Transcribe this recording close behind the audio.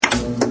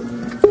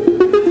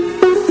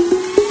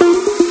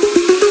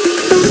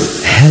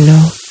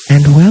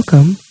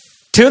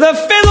to the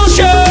Fizzle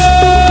Show!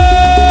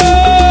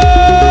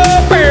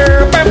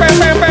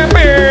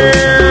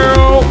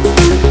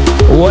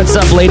 What's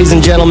up, ladies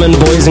and gentlemen,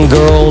 boys and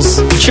girls,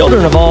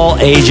 children of all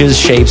ages,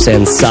 shapes,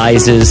 and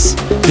sizes?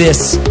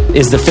 This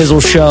is the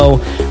Fizzle Show.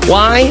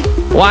 Why?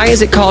 Why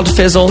is it called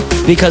Fizzle?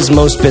 Because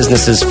most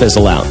businesses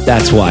fizzle out.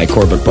 That's why,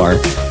 Corbett Barr.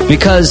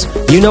 Because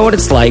you know what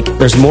it's like.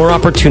 There's more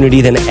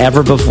opportunity than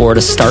ever before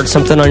to start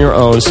something on your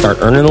own, start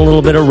earning a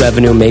little bit of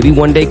revenue, maybe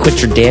one day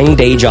quit your dang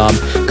day job,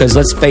 because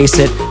let's face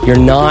it, you're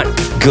not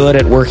good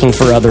at working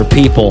for other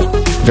people.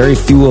 Very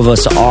few of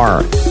us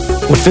are.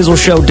 What Fizzle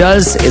Show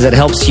does is it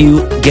helps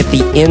you get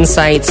the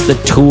insights, the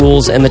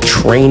tools, and the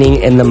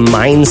training and the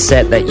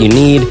mindset that you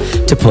need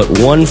to put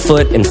one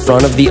foot in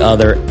front of the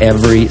other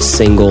every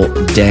single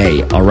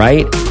day, all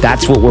right?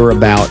 That's what we're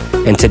about,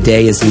 and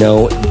today is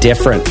no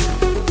different.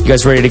 You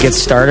guys ready to get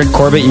started?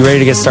 Corbett, you ready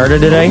to get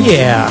started today?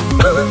 Yeah.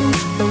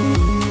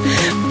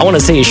 I want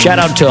to say a shout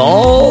out to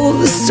all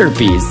the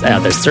Serpies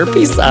out there.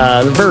 Serpies?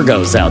 The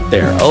Virgos out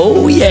there.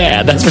 Oh,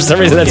 yeah. That's for some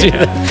reason. That's you.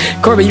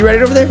 Corbett, you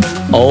ready over there?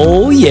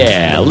 Oh,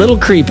 yeah. A little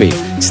creepy.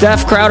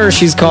 Steph Crowder,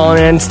 she's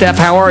calling in. Steph,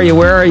 how are you?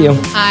 Where are you?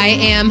 I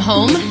am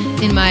home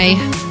in my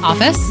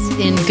office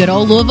in good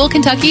old Louisville,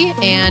 Kentucky,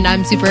 and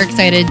I'm super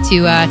excited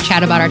to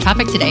chat about our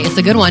topic today. It's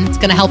a good one. It's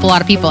going to help a lot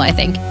of people, I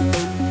think.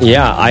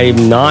 Yeah,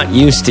 I'm not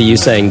used to you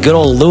saying good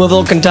old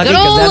Louisville, Kentucky,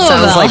 because that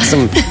sounds like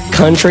some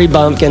country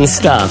bumpkin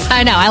stuff.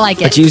 I know, I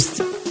like it. But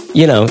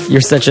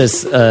you're such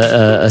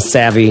a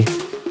savvy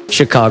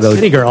Chicago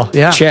city girl.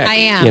 Yeah, chick. I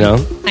am.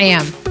 I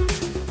am.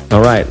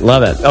 All right,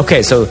 love it.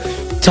 Okay, so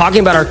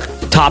talking about our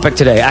topic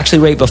today.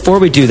 Actually, wait, before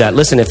we do that,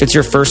 listen, if it's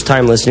your first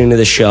time listening to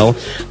the show,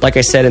 like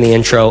I said in the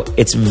intro,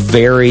 it's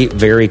very,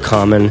 very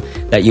common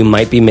that you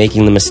might be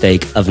making the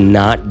mistake of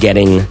not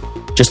getting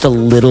just a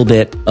little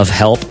bit of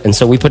help. And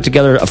so we put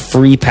together a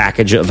free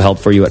package of help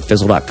for you at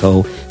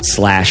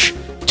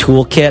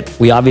fizzle.co/toolkit.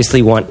 We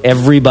obviously want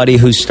everybody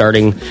who's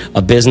starting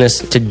a business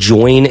to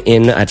join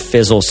in at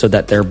Fizzle so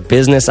that their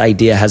business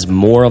idea has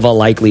more of a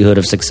likelihood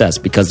of success,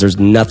 because there's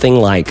nothing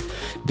like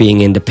being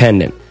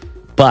independent.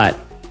 But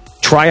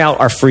try out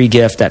our free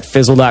gift at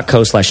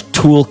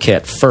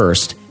fizzle.co/toolkit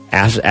first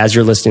as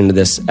you're listening to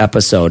this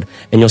episode,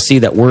 and you'll see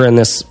that we're in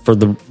this for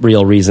the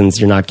real reasons.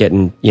 You're not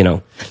getting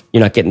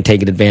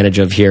taken advantage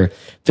of here.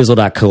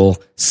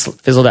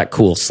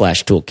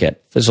 Fizzle.cool/toolkit.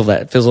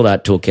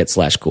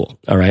 Fizzle.toolkit/cool.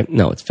 All right.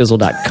 No, it's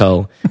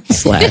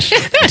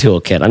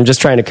fizzle.co/toolkit. I'm just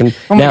trying to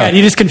my God,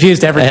 you just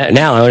confused everything.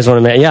 Now I always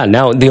want to,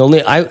 now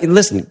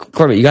listen,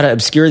 Corbett, you got to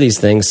obscure these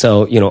things.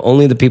 So,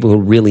 only the people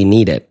who really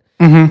need it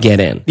get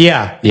in.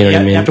 Yeah. You know what I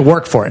mean? You have to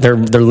work for it. Their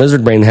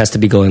lizard brain has to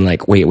be going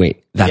like,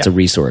 wait, that's a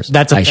resource.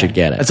 I should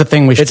get it. That's a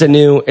thing It's a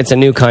new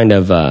kind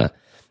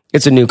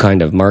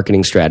of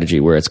marketing strategy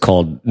where it's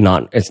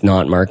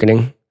not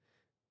marketing.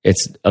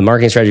 It's a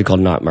marketing strategy called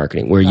not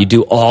marketing, where you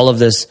do all of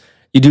this.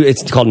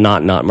 It's called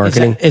not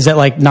marketing. Is that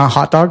like not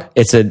hot dog?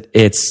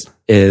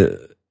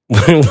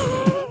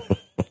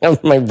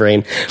 My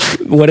brain.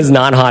 What is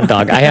not hot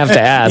dog? I have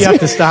to ask. You have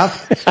to stop.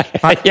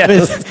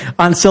 Yes.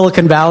 On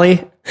Silicon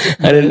Valley,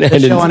 the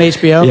show on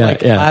HBO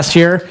last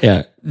year.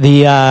 Yeah.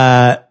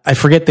 I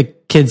forget the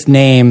kid's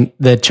name,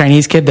 the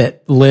Chinese kid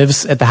that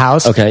lives at the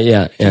house. Okay,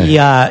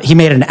 yeah. He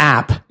made an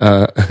app.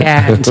 And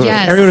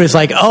Yes. everyone was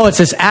like, oh, it's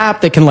this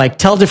app that can like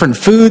tell different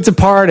foods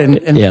apart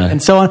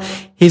and so on.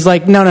 He's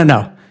like,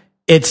 no.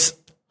 It's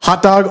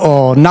hot dog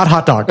or not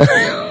hot dog.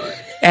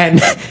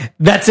 And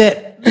that's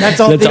it. That's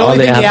all. The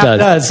only thing the app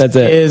does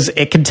is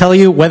it can tell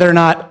you whether or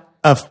not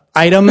an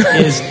item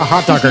is a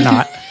hot dog or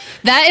not.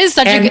 That is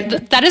such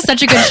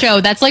a good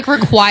show. That's like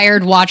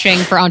required watching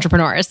for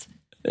entrepreneurs.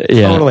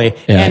 Yeah, totally.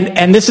 Yeah.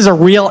 And this is a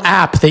real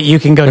app that you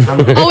can go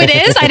download. Oh, it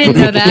is? I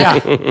didn't know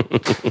that.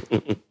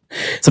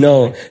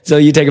 Yeah. So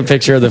you take a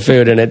picture of the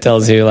food and it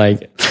tells you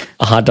like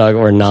a hot dog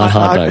or not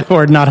hot dog.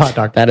 Or not hot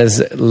dog. That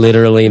is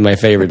literally my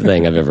favorite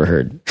thing I've ever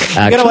heard.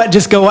 You know what?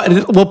 Just go.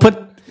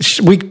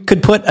 We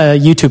could put a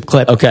YouTube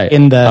clip. Okay.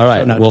 In the. All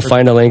right. We'll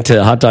find a link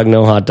to hot dog,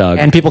 no hot dog.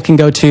 And people can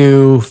go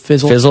to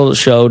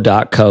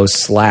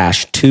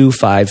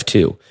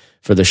fizzleshow.co/252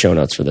 for the show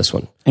notes for this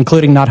one.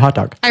 Including not hot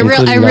dog. I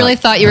really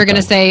thought you were going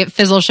to say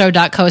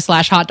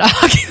fizzleshow.co/hot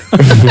dog.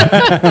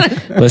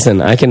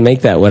 Listen, I can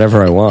make that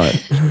whatever I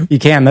want. You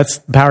can. That's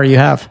the power you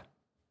have.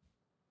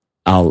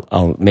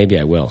 Maybe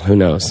I will. Who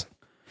knows?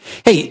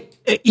 Hey,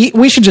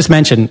 we should just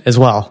mention as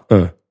well.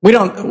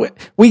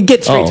 We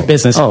get straight to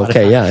business. Oh,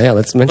 okay. Yeah.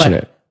 Let's mention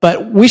it.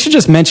 But we should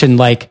just mention,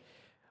 like,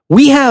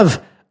 we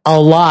have a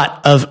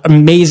lot of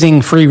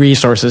amazing free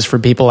resources for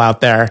people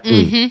out there.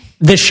 Mm-hmm.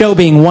 This show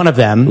being one of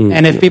them. Mm-hmm.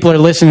 And if people are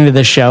listening to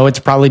this show, it's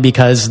probably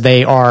because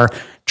they are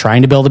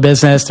trying to build a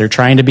business. They're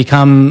trying to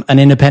become an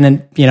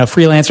independent,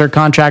 freelancer,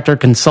 contractor,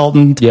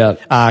 consultant,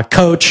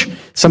 coach,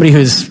 somebody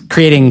who's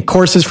creating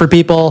courses for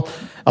people,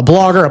 a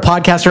blogger, a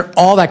podcaster,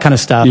 all that kind of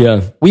stuff.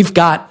 Yeah. We've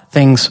got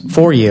things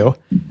for you.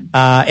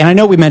 And I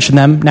know we mention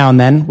them now and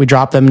then. We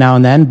drop them now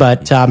and then.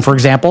 But for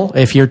example,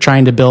 if you're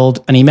trying to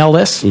build an email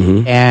list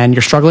and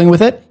you're struggling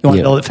with it, you want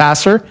to build it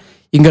faster,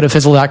 you can go to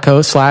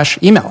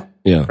fizzle.co/email.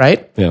 Yeah.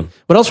 Right? Yeah.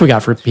 What else we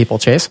got for people,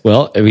 Chase?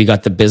 Well, we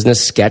got the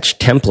business sketch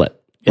template,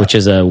 which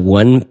is a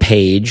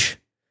 1-page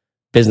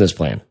business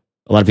plan.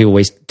 A lot of people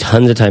waste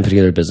tons of time putting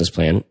together a business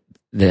plan,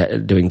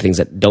 doing things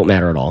that don't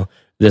matter at all.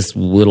 This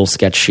little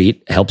sketch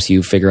sheet helps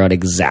you figure out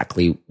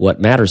exactly what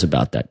matters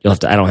about that. You'll have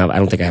to. I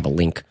don't think I have a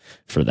link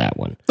for that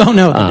one. Oh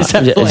no, you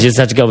just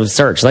have to go and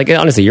search. Like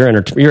honestly, you're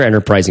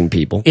enterprising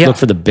people. Yeah. Look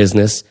for the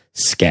business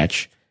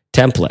sketch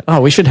template. Oh,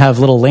 we should have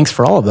little links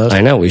for all of those. I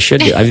know we should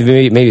do. I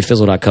mean, maybe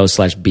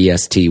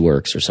fizzle.co/BST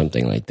works or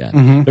something like that.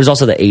 There's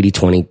also the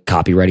 80/20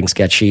 copywriting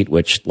sketch sheet,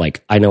 which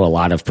like I know a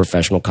lot of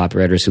professional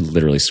copywriters who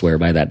literally swear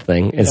by that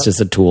thing. It's just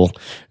a tool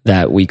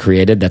that we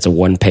created. That's a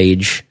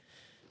 1-page,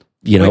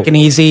 quick and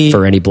easy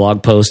for any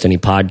blog post, any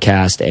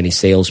podcast, any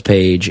sales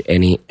page,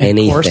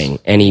 anything,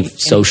 any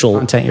social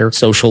content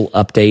social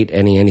update,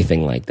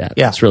 anything like that.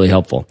 Yeah. It's really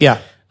helpful. Yeah.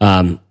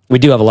 We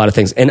do have a lot of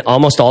things, and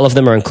almost all of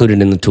them are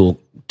included in the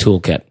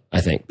toolkit,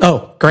 I think.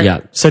 Oh, great.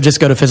 Yeah. So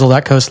just go to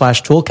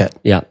fizzle.co/toolkit.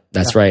 Yeah,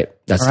 that's right.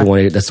 That's the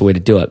way. That's the way to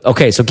do it.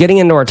 Okay, so getting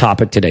into our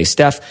topic today,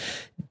 Steph,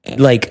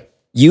 like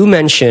you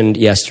mentioned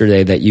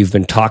yesterday that you've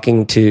been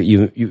talking to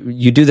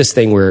you do this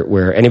thing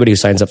where anybody who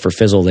signs up for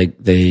Fizzle,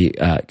 they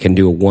can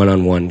do a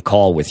one-on-one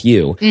call with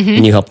you,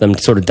 and you help them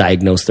sort of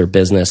diagnose their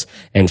business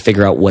and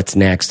figure out what's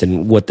next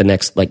and what the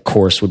next like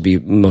course would be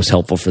most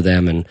helpful for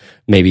them, and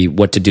maybe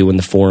what to do in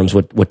the forums,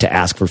 what to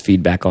ask for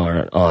feedback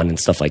on and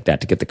stuff like that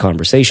to get the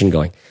conversation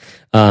going.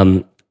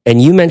 And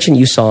you mentioned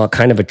you saw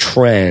kind of a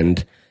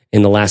trend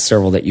in the last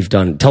several that you've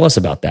done. Tell us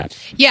about that.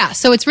 Yeah,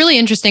 so it's really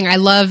interesting. I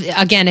love,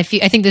 again, I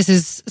think this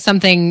is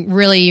something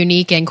really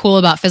unique and cool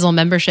about Fizzle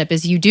membership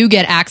is you do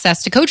get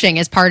access to coaching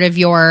as part of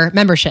your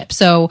membership.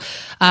 So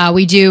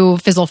we do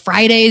Fizzle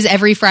Fridays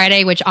every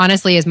Friday, which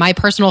honestly is my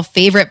personal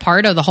favorite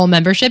part of the whole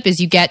membership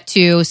is you get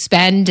to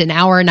spend an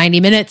hour,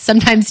 90 minutes,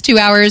 sometimes 2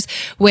 hours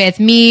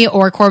with me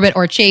or Corbett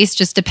or Chase,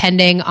 just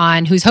depending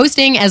on who's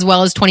hosting, as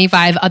well as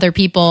 25 other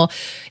people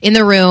in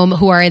the room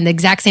who are in the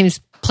exact same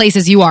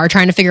places you are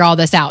trying to figure all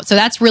this out. So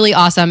that's really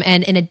awesome.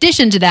 And in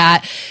addition to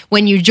that,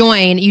 when you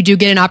join, you do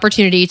get an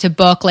opportunity to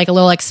book like a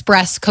little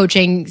express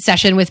coaching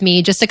session with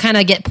me just to kind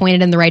of get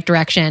pointed in the right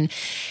direction.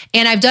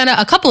 And I've done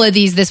a couple of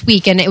these this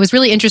week, and it was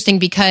really interesting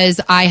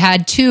because I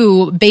had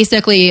two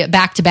basically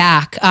back to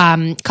back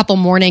a couple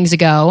mornings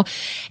ago.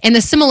 And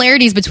the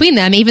similarities between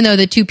them, even though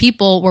the two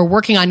people were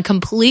working on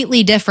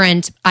completely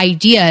different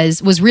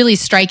ideas, was really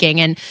striking.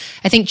 And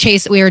I think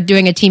Chase, we were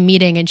doing a team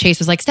meeting, and Chase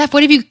was like, Steph,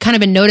 what have you kind of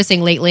been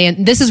noticing lately?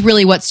 And this is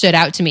really what stood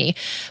out to me.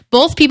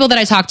 Both people that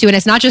I talk to, and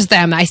it's not just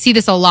them, I see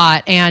this a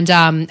lot, and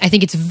I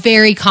think it's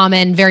very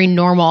common, very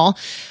normal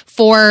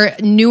for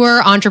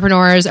newer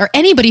entrepreneurs or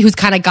anybody who's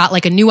kind of got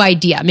like a new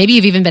idea. Maybe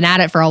you've even been at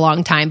it for a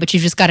long time, but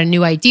you've just got a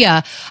new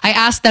idea. I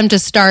ask them to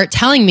start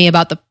telling me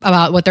about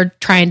what they're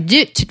trying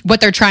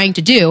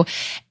to do.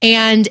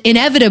 And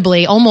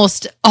inevitably,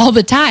 almost all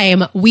the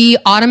time, we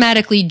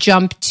automatically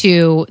jump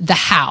to the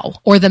how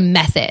or the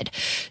method,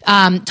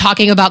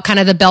 talking about kind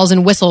of the bells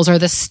and whistles or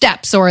the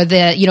steps or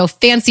the,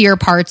 fancier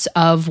parts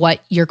of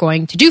what you're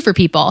going to do for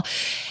people.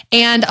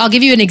 And I'll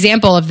give you an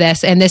example of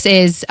this. And this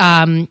is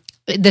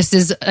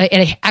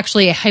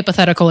actually a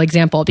hypothetical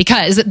example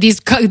because these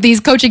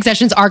coaching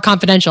sessions are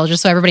confidential,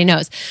 just so everybody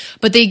knows.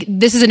 But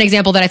this is an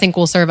example that I think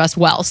will serve us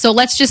well. So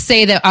let's just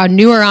say that a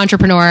newer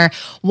entrepreneur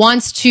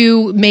wants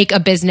to make a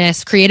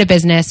business, create a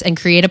business, and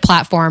create a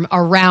platform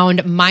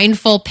around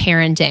mindful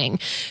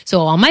parenting.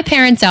 So all my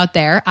parents out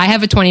there, I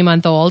have a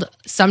 20-month-old.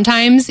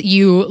 Sometimes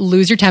you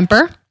lose your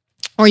temper,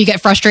 or you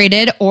get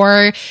frustrated,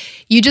 or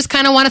you just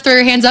kind of want to throw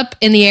your hands up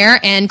in the air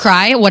and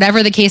cry,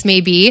 whatever the case may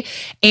be.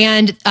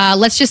 And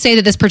let's just say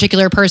that this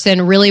particular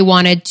person really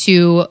wanted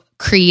to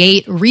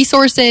create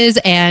resources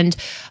and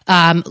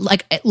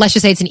let's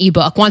just say it's an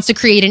ebook, wants to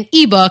create an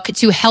ebook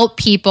to help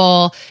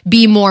people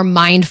be more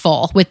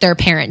mindful with their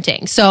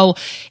parenting. So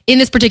in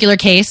this particular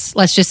case,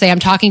 let's just say I'm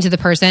talking to the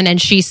person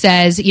and she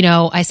says,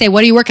 I say,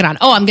 what are you working on?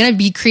 Oh, I'm going to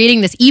be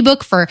creating this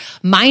ebook for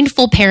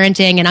mindful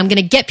parenting, and I'm going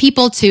to get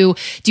people to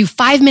do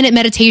 5-minute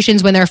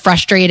meditations when they're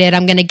frustrated.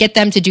 I'm going to get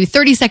them to do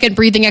 30-second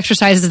breathing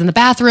exercises in the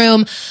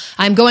bathroom.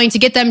 I'm going to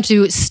get them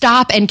to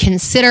stop and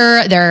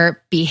consider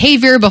their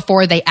behavior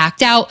before they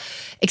act out,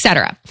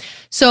 etc.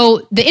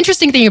 So the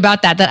interesting thing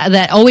about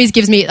that always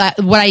gives me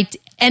what I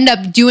end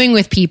up doing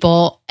with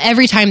people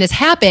every time this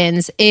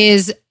happens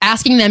is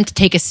asking them to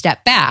take a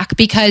step back.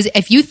 Because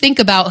if you think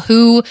about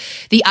who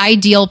the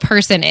ideal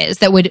person is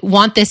that would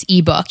want this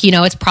ebook,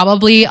 it's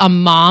probably a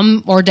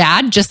mom or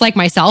dad, just like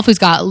myself, who's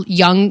got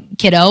young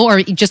kiddo,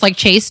 or just like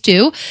Chase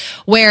too,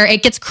 where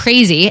it gets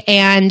crazy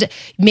and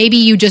maybe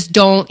you just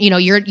don't,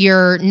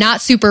 you're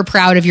not super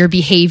proud of your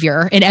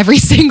behavior in every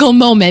single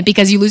moment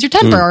because you lose your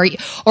temper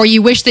or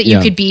you wish that you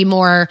could be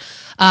more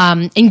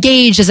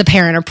engaged as a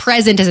parent or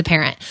present as a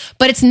parent.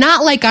 But it's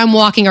not like I'm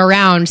walking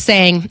around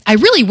saying, I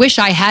really wish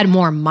I had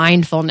more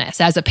mindfulness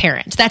as a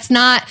parent. That's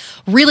not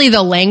really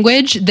the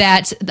language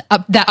that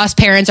us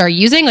parents are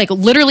using. Like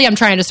literally, I'm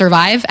trying to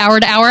survive hour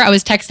to hour. I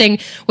was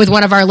texting with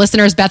one of our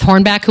listeners, Beth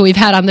Hornback, who we've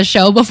had on the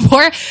show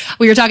before.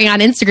 We were talking on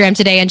Instagram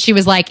today, and she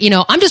was like,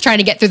 I'm just trying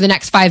to get through the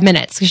next 5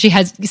 minutes because she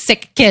has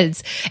sick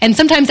kids. And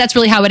sometimes that's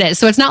really how it is.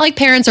 So it's not like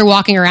parents are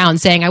walking around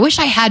saying, I wish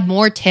I had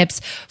more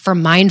tips for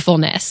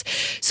mindfulness.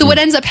 So what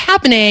ends up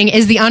happening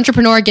is the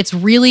entrepreneur gets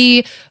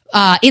really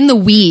in the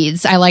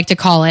weeds, I like to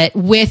call it,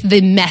 with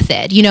the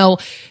method.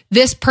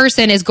 This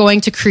person is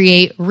going to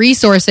create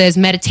resources,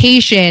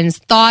 meditations,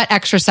 thought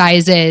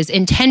exercises,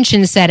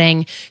 intention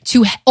setting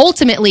to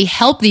ultimately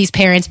help these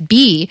parents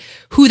be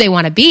who they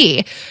want to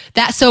be.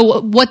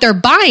 So what they're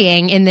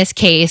buying in this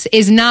case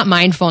is not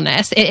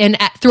mindfulness. And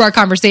through our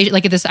conversation,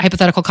 like this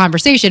hypothetical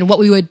conversation, what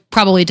we would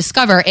probably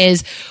discover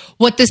is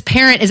what this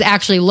parent is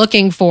actually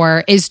looking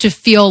for is to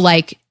feel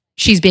like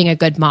she's being a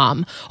good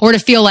mom, or to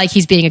feel like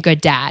he's being a good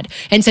dad,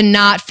 and to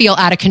not feel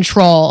out of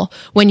control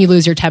when you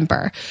lose your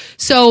temper.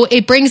 So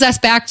it brings us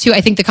back to,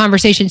 I think the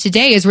conversation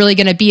today is really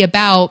going to be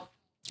about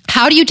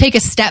how do you take a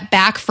step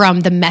back from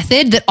the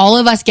method that all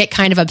of us get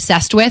kind of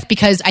obsessed with?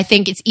 Because I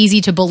think it's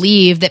easy to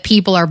believe that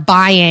people are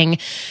buying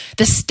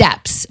the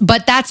steps,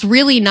 but that's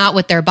really not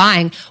what they're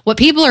buying. What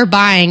people are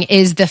buying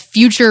is the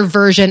future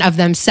version of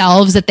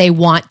themselves that they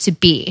want to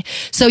be.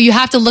 So you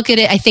have to look at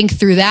it, I think,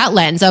 through that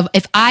lens of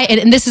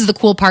and this is the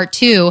cool part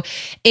too,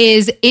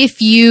 is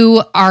if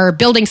you are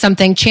building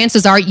something,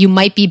 chances are you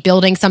might be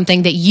building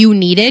something that you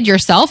needed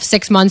yourself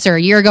 6 months or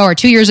a year ago or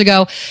 2 years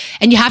ago.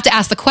 And you have to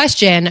ask the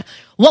question,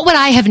 what would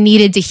I have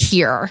needed to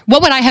hear?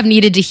 What would I have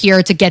needed to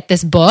hear to get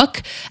this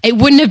book? It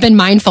wouldn't have been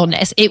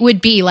mindfulness. It would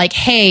be like,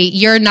 hey,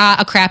 you're not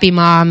a crappy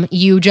mom.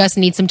 You just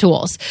need some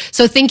tools.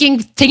 So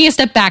taking a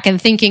step back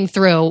and thinking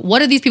through what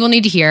do these people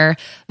need to hear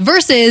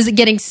versus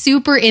getting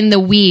super in the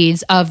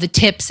weeds of the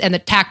tips and the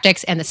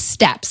tactics and the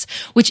steps,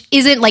 which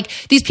isn't like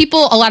these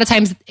people a lot of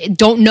times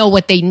don't know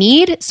what they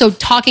need. So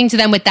talking to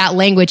them with that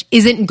language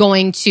isn't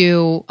going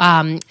to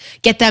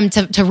get them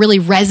to really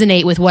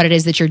resonate with what it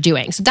is that you're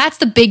doing. So that's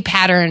the big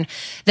pattern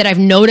that I've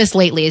noticed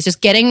lately is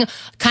just getting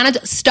kind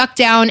of stuck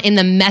down in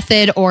the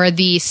method or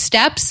the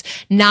steps,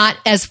 not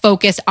as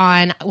focused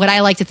on what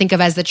I like to think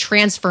of as the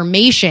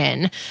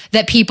transformation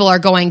that people are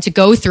going to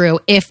go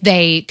through if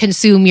they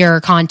consume your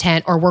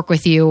content or work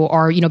with you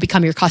or,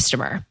 become your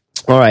customer.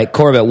 All right,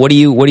 Corbett, what do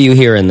you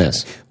hear in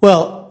this?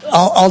 Well,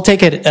 I'll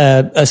take it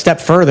a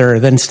step further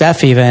than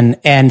Steph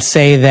even and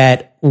say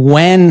that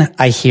when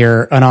I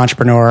hear an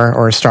entrepreneur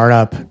or a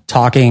startup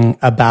talking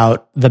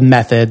about the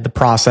method, the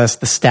process,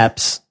 the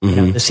steps,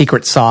 the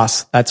secret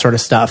sauce, that sort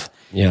of stuff,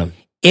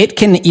 it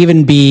can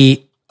even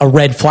be a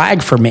red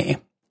flag for me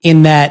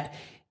in that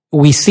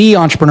we see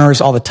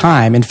entrepreneurs all the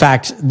time. In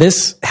fact,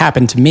 this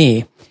happened to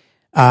me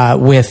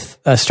with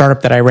a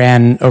startup that I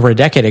ran over a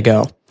decade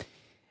ago.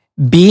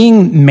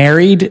 Being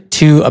married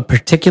to a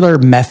particular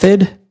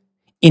method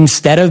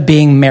instead of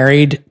being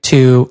married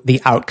to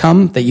the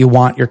outcome that you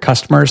want your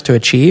customers to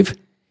achieve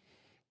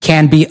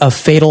can be a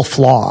fatal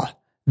flaw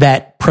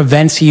that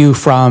prevents you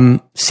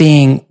from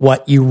seeing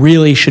what you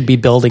really should be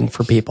building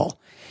for people.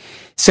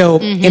 So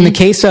in the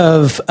case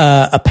of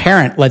a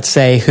parent, let's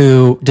say,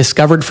 who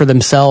discovered for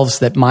themselves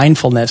that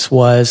mindfulness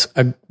was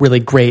a really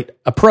great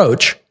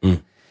approach,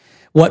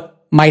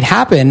 what might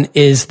happen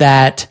is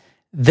that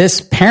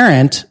this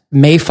parent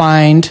may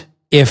find,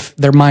 if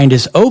their mind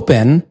is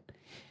open,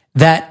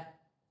 that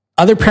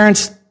other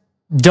parents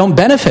don't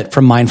benefit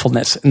from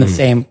mindfulness in the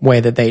same way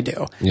that they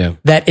do. Yeah.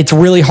 That it's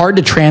really hard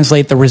to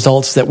translate the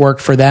results that work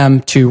for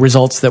them to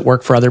results that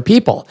work for other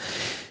people.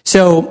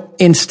 So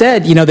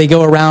instead, they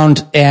go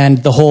around and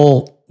the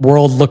whole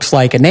world looks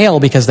like a nail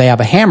because they have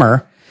a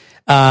hammer.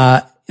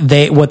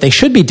 What they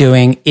should be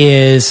doing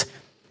is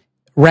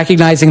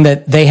recognizing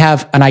that they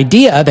have an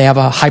idea, they have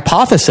a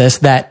hypothesis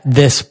that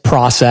this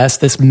process,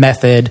 this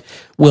method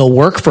will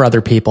work for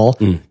other people,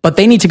 but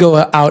they need to go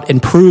out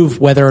and prove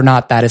whether or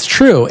not that is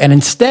true. And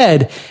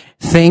instead,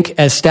 think,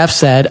 as Steph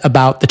said,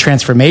 about the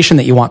transformation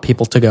that you want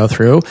people to go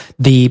through,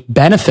 the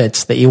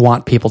benefits that you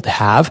want people to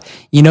have.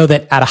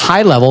 That at a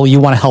high level,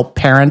 you want to help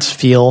parents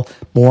feel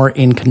more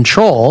in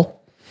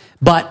control,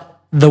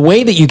 but the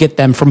way that you get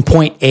them from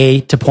point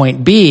A to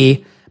point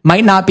B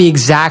might not be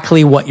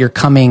exactly what you're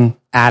coming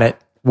at it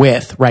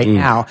with right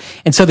now.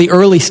 And so the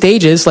early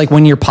stages, like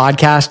when you're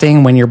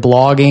podcasting, when you're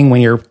blogging,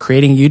 when you're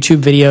creating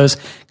YouTube videos,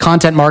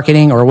 content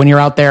marketing, or when you're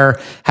out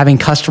there having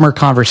customer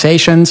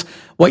conversations,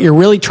 what you're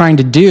really trying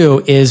to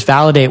do is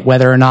validate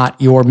whether or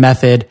not your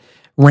method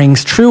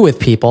rings true with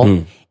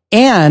people.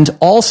 And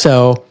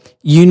also,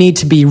 you need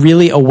to be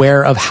really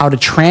aware of how to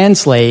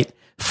translate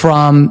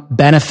from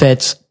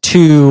benefits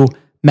to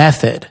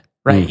method,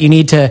 right? You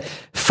need to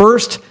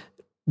first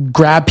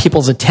grab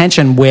people's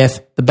attention with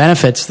the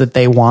benefits that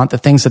they want, the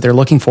things that they're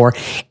looking for,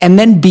 and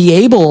then be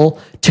able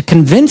to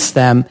convince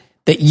them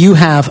that you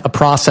have a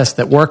process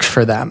that works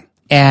for them.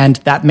 And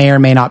that may or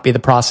may not be the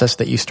process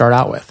that you start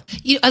out with.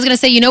 I was going to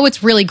say,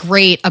 what's really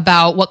great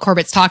about what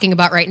Corbett's talking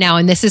about right now,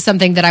 and this is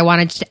something that I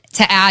wanted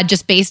to add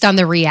just based on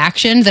the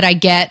reaction that I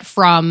get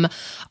from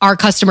our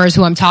customers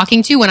who I'm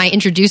talking to when I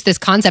introduce this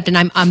concept, and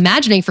I'm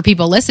imagining for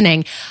people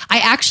listening, I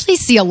actually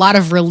see a lot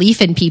of relief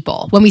in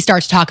people when we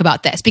start to talk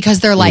about this, because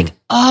they're like,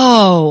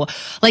 oh,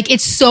 like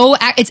it's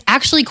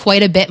actually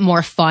quite a bit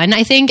more fun,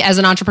 I think, as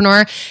an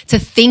entrepreneur to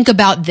think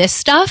about this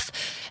stuff.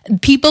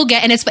 People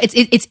get, and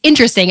it's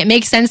interesting. It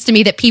makes sense to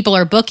me that people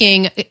are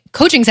booking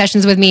coaching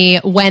sessions with me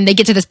when they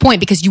get to this point,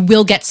 because you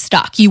will get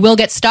stuck. You will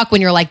get stuck when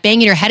you're like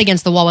banging your head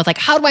against the wall with like,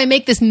 how do I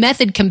make this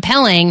method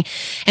compelling?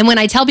 And when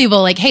I tell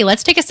people like, hey,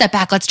 let's take a step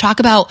back. Let's talk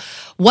about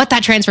what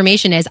that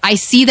transformation is. I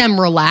see them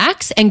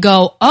relax and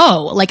go,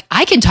 oh, like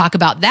I can talk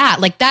about that.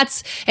 Like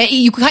that's,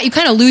 you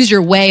kind of lose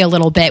your way a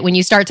little bit when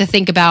you start to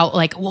think about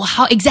like, well,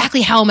 how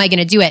am I going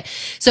to do it?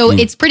 So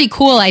it's pretty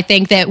cool. I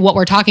think that what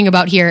we're talking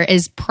about here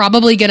is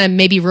probably going to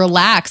maybe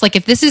relax. Like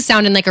if this is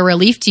sounding like a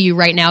relief to you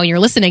right now and you're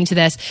listening to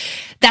this,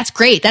 that's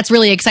great. That's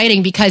really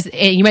exciting, because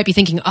you might be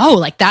thinking, oh,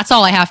 like that's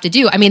all I have to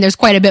do. I mean, there's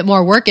quite a bit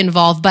more work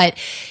involved, but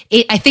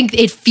I think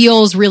it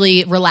feels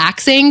really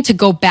relaxing to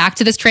go back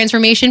to this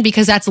transformation,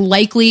 because that's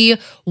likely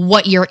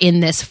what you're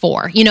in this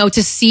for,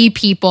 to see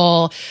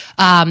people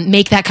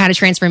make that kind of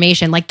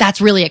transformation. Like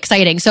that's really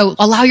exciting. So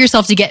allow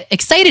yourself to get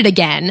excited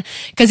again,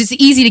 because it's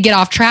easy to get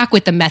off track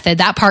with the method.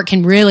 That part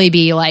can really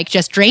be like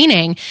just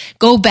draining.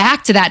 Go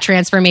back to that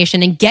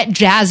transformation and get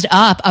jazzed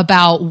up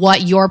about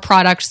what your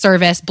product,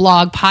 service,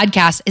 blog,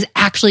 podcast is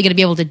actually going to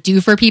be able to do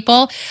for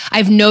people.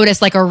 I've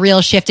noticed like a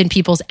real shift in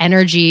people's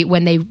energy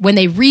when they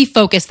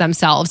refocus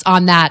themselves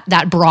on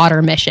that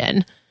broader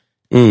mission.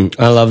 I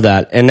love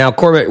that. And now,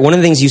 Corbett, one of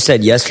the things you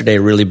said yesterday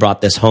really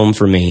brought this home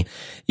for me.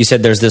 You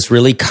said there's this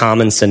really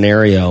common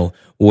scenario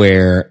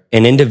where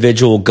an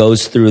individual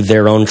goes through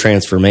their own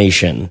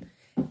transformation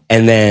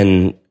and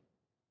then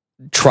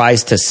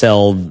tries to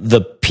sell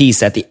the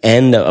piece at the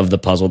end of the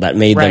puzzle that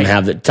made them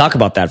have the, talk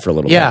about that for a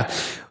little bit. Yeah.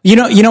 You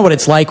know what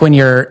it's like when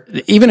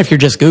even if you're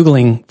just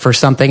Googling for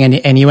something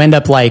and you end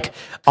up like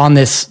on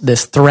this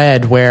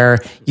thread where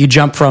you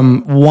jump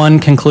from one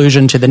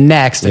conclusion to the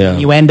next, and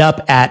you end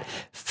up at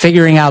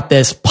figuring out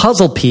this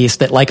puzzle piece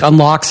that like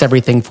unlocks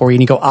everything for you,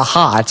 and you go,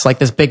 aha, it's like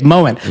this big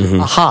moment,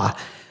 aha.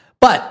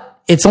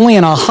 But it's only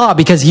an aha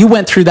because you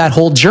went through that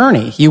whole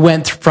journey. You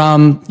went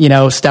from,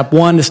 step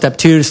 1 to step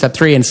 2 to step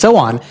 3 and so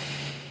on.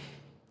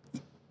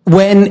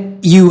 When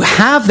you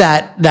have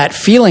that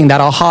feeling,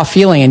 that aha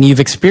feeling, and you've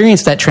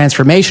experienced that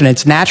transformation,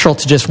 it's natural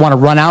to just want to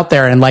run out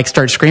there and like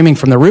start screaming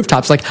from the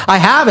rooftops, like, I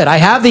have it. I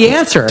have the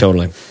answer.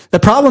 Totally. The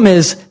problem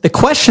is the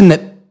question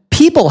that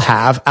people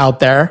have out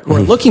there who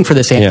are looking for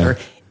this answer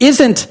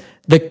isn't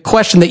the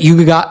question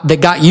that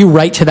got you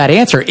right to that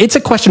answer. It's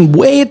a question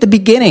way at the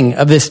beginning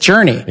of this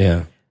journey.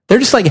 Yeah. They're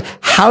just like,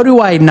 how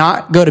do I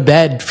not go to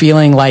bed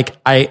feeling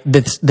like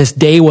this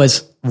day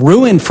was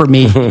ruined for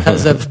me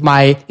because of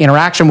my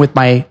interaction with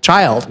my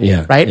child?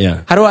 Yeah. Right?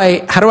 Yeah. How do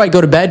I go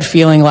to bed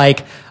feeling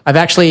like I've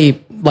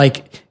actually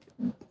like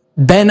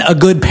been a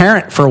good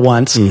parent for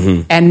once,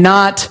 and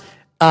not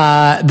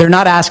they're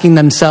not asking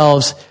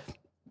themselves,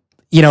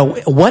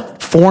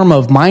 what form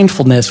of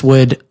mindfulness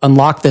would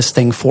unlock this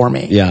thing for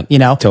me? Yeah.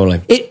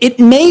 Totally. It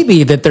may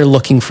be that they're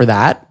looking for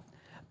that,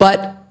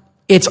 but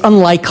it's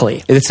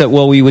unlikely.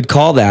 We would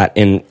call that,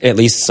 and at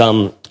least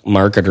some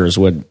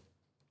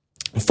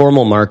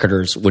formal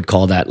marketers would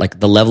call that like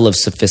the level of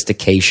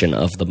sophistication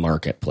of the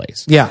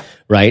marketplace. Yeah.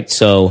 Right.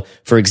 So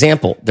for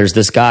example, there's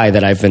this guy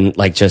that I've been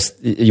like,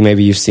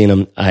 maybe you've seen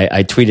him.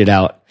 I tweeted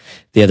out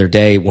the other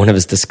day, one of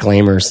his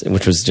disclaimers,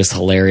 which was just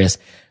hilarious.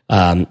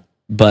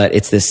 But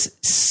it's this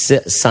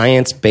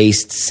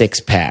science-based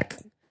 6-pack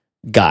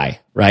guy,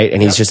 right?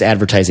 And he's just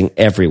advertising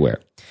everywhere.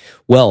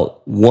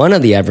 Well, one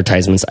of the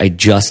advertisements I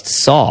just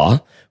saw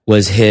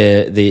was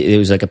it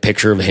was like a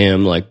picture of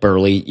him, like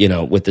burly,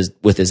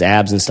 with his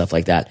abs and stuff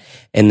like that.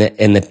 And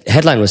the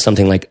headline was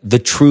something like "The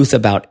Truth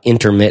About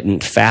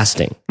Intermittent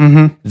Fasting."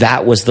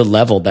 That was the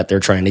level that they're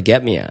trying to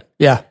get me at.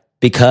 Yeah.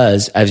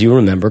 Because as you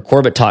remember,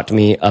 Corbett talked to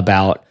me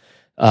about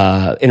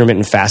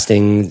intermittent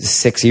fasting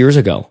 6 years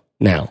ago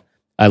now.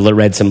 I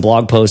read some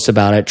blog posts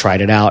about it,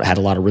 tried it out, had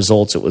a lot of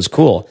results. It was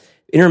cool.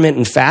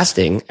 Intermittent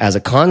fasting as a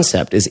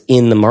concept is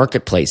in the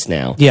marketplace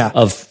now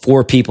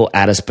for people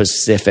at a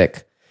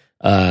specific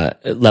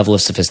level of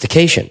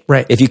sophistication.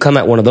 Right. If you come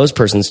at one of those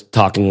persons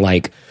talking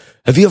like,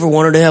 have you ever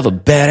wanted to have a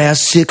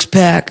badass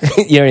 6-pack?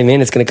 You know what I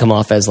mean? It's going to come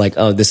off as like,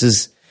 oh, this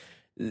is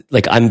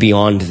like, I'm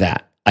beyond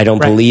that. I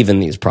don't believe in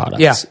these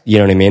products. Yeah. You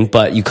know what I mean?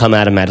 But you come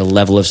at them at a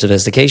level of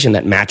sophistication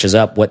that matches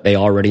up what they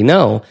already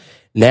know.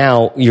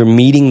 Now you're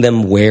meeting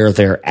them where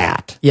they're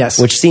at. Yes.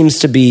 Which seems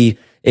to be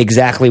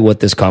exactly what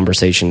this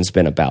conversation's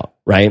been about,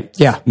 right?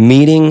 Yeah.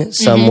 Meeting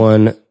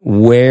someone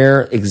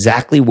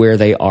exactly where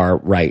they are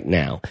right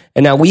now.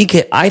 And now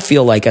I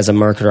feel like as a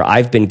marketer,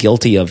 I've been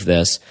guilty of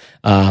this,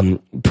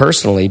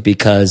 personally,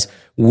 because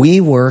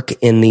we work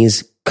in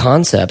these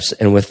concepts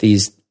and with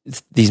these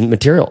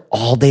material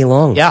all day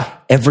long. Yeah.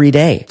 Every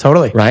day.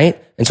 Totally.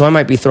 Right? And so I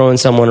might be throwing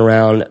someone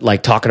around,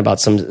 like talking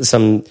about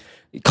some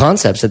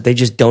concepts that they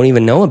just don't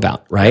even know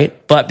about,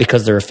 right? But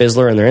because they're a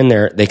fizzler and they're in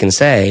there, they can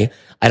say,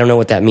 I don't know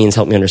what that means.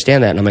 Help me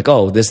understand that. And I'm like,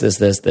 oh, this.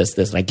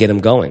 And I get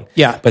them going.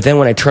 Yeah. But then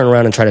when I turn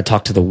around and try to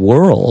talk to the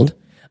world,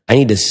 I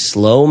need to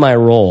slow my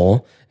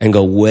roll and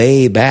go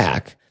way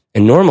back.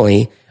 And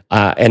normally,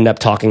 end up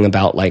talking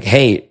about like,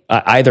 hey,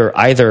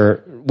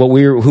 either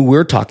who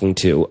we're talking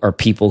to are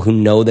people who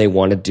know they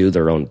want to do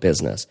their own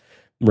business,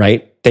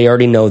 right? They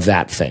already know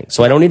that thing.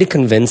 So I don't need to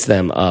convince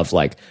them of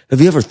like, have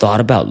you ever thought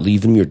about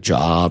leaving your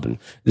job and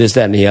this,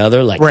 that, and the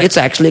other? Like, It's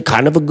actually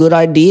kind of a good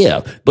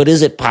idea, but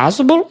is it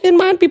possible? It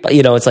might be,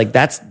 it's like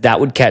that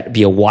would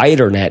be a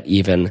wider net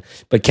even,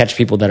 but catch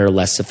people that are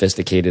less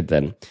sophisticated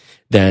than,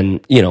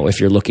 if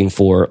you're looking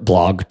for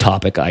blog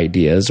topic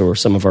ideas or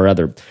some of our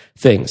other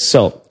things.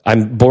 So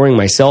I'm boring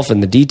myself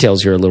in the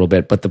details here a little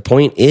bit, but the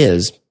point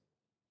is,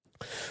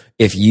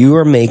 if you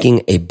are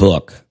making a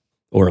book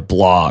or a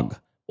blog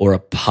or a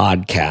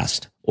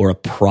podcast or a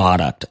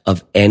product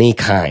of any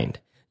kind,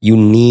 you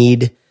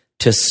need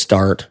to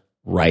start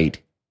right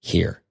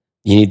here.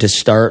 You need to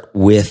start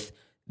with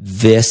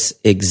this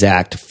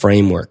exact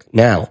framework.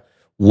 Now,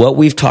 what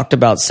we've talked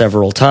about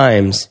several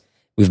times,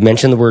 we've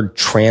mentioned the word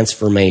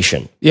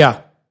transformation.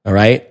 Yeah. All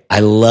right.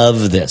 I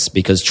love this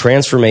because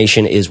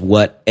transformation is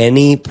what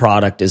any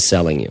product is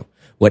selling you.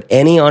 What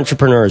any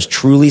entrepreneur is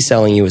truly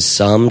selling you is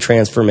some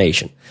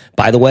transformation.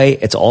 By the way,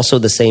 it's also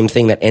the same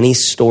thing that any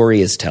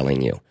story is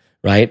telling you,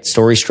 right?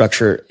 Story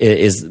structure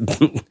is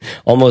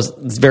almost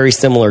very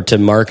similar to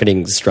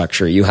marketing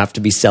structure. You have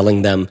to be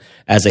selling them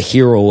as a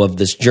hero of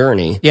this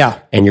journey. Yeah.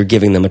 And you're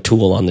giving them a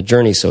tool on the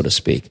journey, so to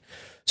speak.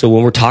 So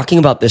when we're talking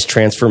about this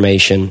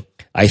transformation,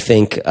 I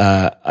think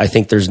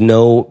there's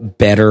no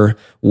better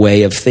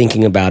way of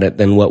thinking about it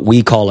than what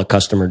we call a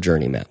customer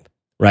journey map,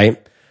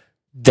 right?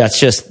 That's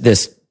just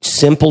this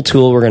simple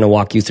tool we're going to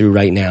walk you through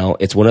right now.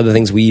 It's one of the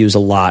things we use a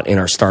lot in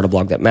our Start a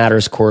Blog That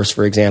Matters course,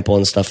 for example,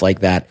 and stuff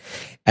like that,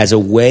 as a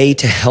way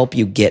to help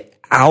you get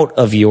out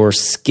of your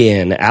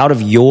skin, out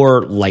of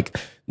your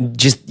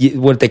just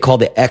what they call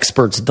the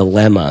expert's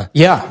dilemma.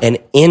 Yeah. And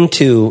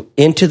into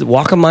the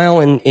walk a mile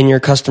in your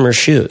customer's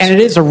shoes. And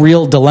it is a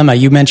real dilemma.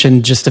 You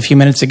mentioned just a few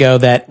minutes ago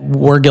that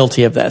we're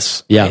guilty of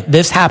this. Yeah.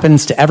 This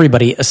happens to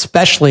everybody,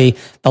 especially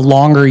the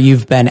longer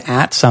you've been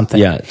at something.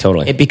 Yeah,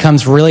 totally. It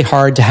becomes really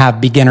hard to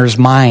have beginner's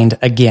mind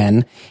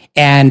again.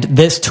 And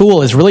this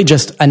tool is really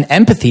just an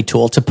empathy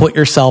tool to put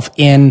yourself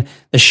in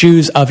the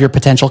shoes of your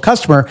potential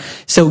customer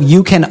so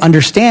you can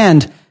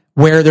understand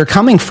where they're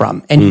coming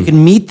from and you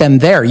can meet them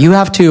there. You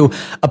have to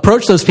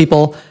approach those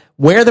people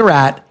where they're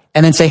at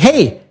and then say,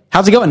 hey,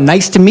 how's it going?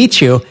 Nice to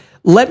meet you.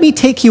 Let me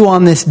take you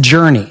on this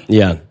journey.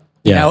 Yeah.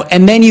 Yeah.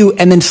 And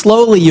then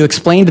slowly you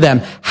explain to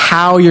them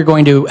how you're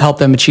going to help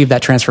them achieve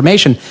that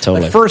transformation.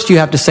 Totally. But first you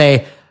have to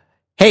say,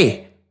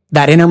 hey,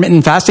 that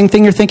intermittent fasting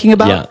thing you're thinking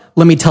about,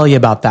 let me tell you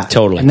about that.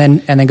 Totally. And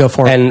then go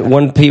forward. And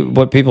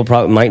what people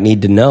probably might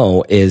need to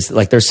know is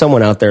like there's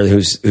someone out there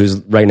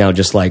who's right now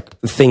just like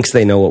thinks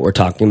they know what we're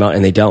talking about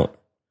and they don't.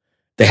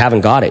 They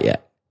haven't got it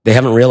yet. They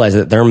haven't realized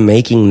that they're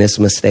making this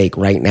mistake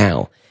right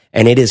now.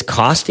 And it is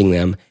costing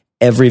them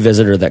every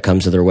visitor that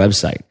comes to their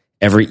website,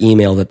 every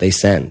email that they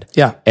send.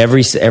 Yeah.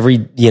 Every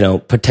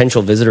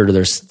potential visitor to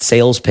their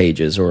sales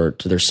pages or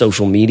to their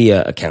social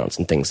media accounts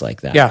and things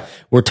like that. Yeah.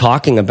 We're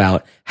talking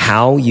about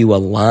how you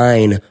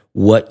align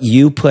what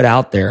you put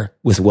out there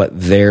with what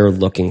they're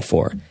looking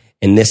for.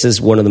 And this is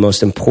one of the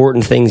most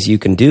important things you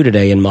can do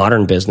today in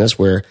modern business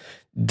where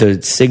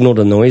the signal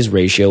to noise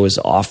ratio is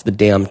off the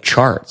damn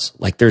charts.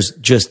 Like there's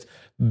just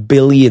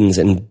billions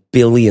and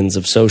billions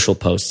of social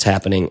posts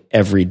happening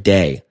every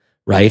day,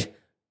 right?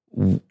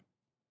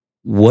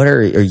 What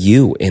are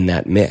you in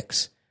that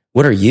mix?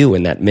 What are you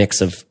in that mix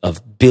of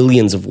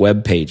billions of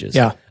web pages?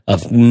 Yeah.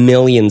 Of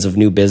millions of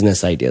new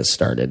business ideas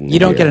started. You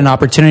don't get an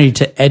opportunity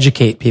to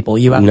educate people.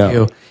 You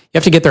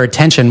have to get their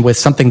attention with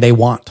something they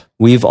want.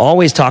 We've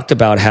always talked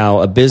about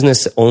how a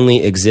business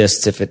only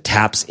exists if it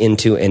taps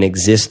into an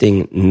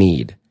existing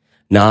need,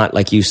 not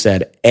like you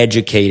said,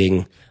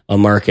 educating a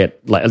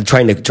market, like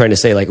trying to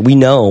say like, we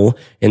know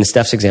in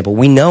Steph's example,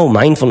 we know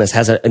mindfulness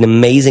has an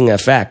amazing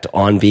effect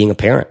on being a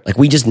parent. Like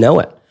we just know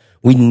it.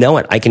 We know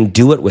it. I can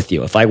do it with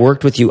you. If I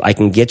worked with you, I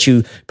can get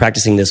you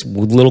practicing this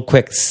little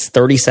quick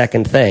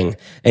 30-second thing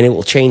and it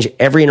will change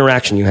every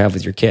interaction you have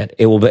with your kid.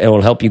 It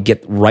will help you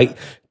get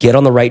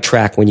on the right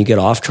track when you get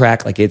off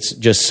track. Like it's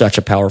just such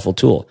a powerful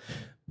tool.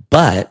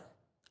 But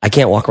I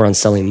can't walk around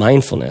selling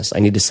mindfulness. I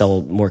need to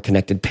sell more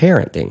connected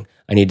parenting.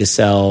 I need to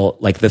sell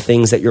like the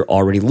things that you're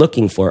already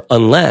looking for,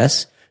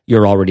 unless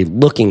you're already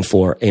looking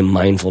for a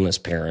mindfulness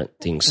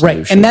parenting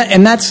solution. Right.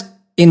 And that's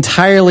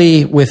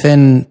entirely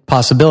within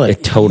possibility.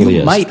 It totally is.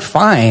 You might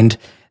find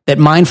that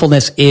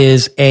mindfulness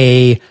is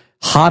a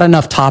hot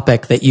enough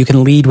topic that you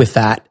can lead with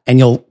that and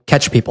you'll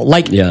catch people.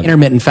 Like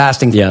intermittent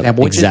fasting, for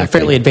example, which is a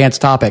fairly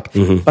advanced topic.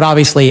 Mm-hmm. But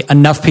obviously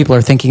enough people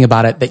are thinking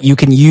about it that you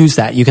can use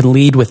that. You can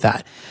lead with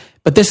that.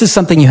 But this is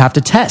something you have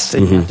to test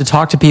and you have to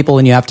talk to people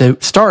and you have to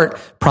start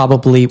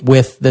probably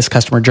with this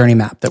customer journey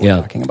map that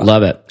we're talking about.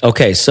 Love it.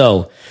 Okay.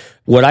 So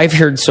what I've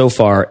heard so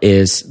far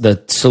is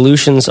the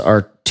solutions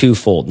are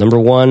twofold. Number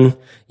one,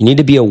 you need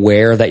to be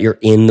aware that you're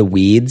in the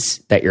weeds,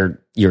 that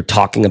you're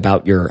talking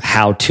about your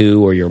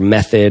how-to or your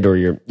method, or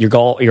you're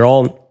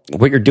all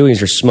what you're doing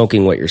is you're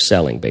smoking what you're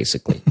selling,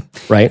 basically,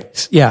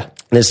 right? Yeah.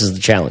 This is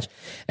the challenge.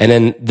 And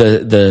then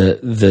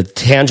the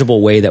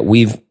tangible way that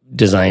we've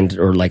designed,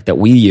 or like that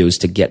we use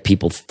to get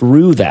people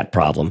through that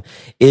problem,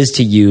 is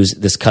to use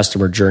this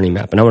customer journey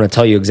map. And I want to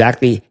tell you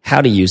exactly how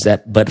to use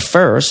that. But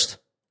first,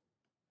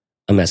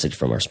 a message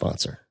from our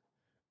sponsor.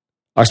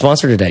 Our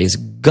sponsor today is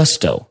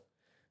Gusto.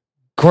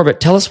 Corbett,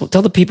 tell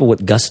the people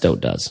what Gusto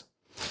does.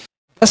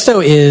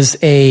 Gusto is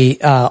a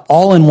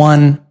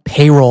all-in-one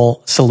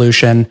payroll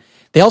solution.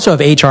 They also have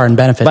HR and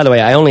benefits. By the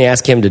way, I only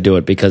ask him to do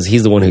it because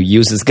he's the one who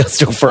uses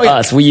Gusto for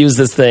us. We use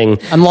this thing.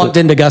 I'm logged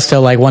into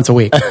Gusto like once a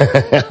week.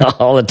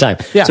 All the time.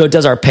 Yeah. So it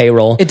does our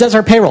payroll. It does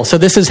our payroll. So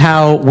this is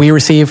how we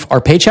receive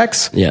our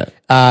paychecks. Yeah.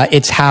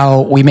 It's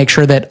how we make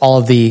sure that all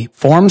of the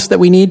forms that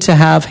we need to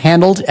have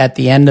handled at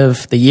the end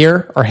of the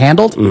year are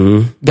handled.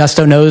 Mm-hmm.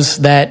 Gusto knows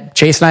that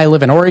Chase and I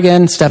live in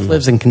Oregon, Steph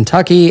lives in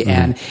Kentucky,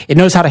 and it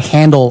knows how to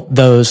handle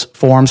those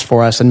forms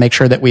for us and make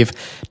sure that we've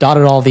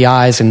dotted all the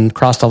I's and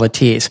crossed all the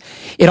T's.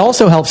 It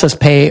also helps us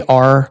pay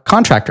our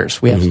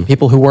contractors. We have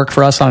people who work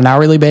for us on an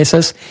hourly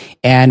basis,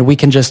 and we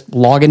can just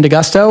log into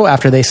Gusto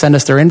after they send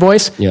us their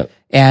invoice. Yep.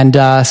 And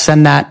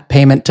send that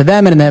payment to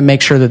them, and then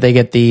make sure that they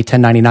get the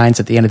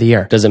 1099s at the end of the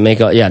year. Does it make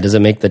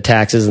the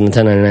taxes and the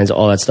 1099s,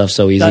 all that stuff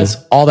so easy? Does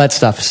all that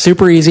stuff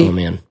super easy. Oh,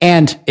 man.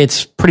 And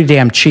it's pretty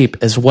damn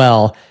cheap as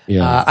well.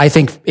 Yeah. I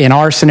think in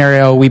our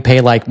scenario, we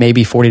pay like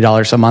maybe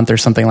 $40 a month or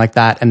something like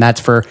that, and that's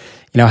for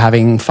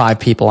having 5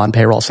 people on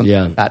payroll, something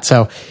like that.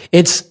 So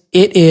it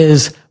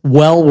is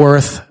well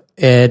worth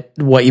it,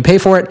 what you pay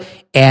for it.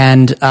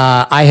 And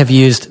I have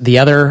used the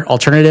other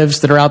alternatives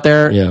that are out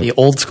there, the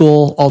old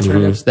school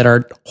alternatives that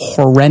are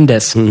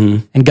horrendous.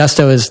 Mm-hmm. And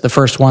Gusto is the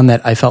first one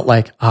that I felt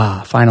like,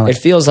 finally. It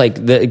feels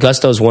like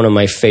Gusto is one of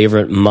my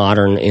favorite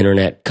modern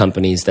internet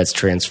companies that's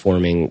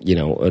transforming,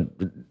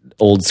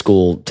 old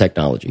school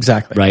technology.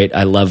 Exactly. Right?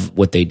 I love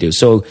what they do.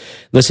 So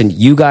listen,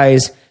 you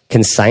guys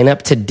can sign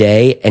up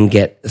today and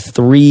get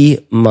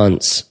 3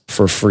 months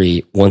for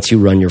free once you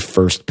run your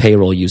first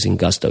payroll using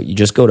Gusto. You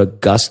just go to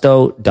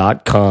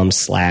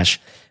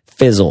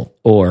gusto.com/fizzle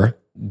or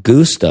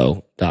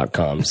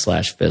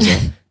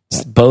gusto.com/fizzle.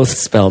 Both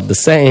spelled the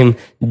same,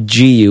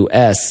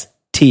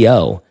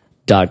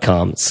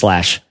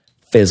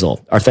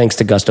 gusto.com/fizzle. Our thanks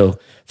to Gusto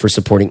for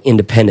supporting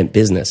independent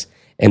business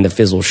and the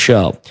Fizzle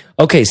Show.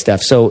 Okay,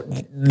 Steph. So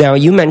now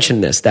you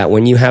mentioned this, that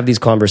when you have these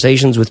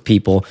conversations with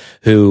people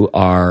who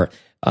are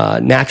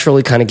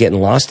naturally kind of getting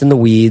lost in the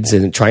weeds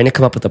and trying to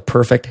come up with a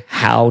perfect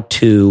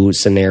how-to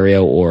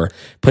scenario or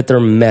put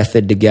their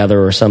method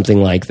together or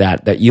something like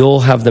that, that you'll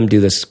have them do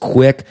this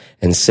quick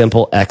and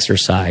simple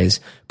exercise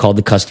called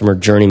the customer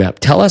journey map.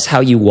 Tell us how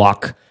you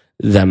walk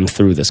them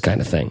through this kind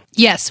of thing.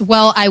 Yes.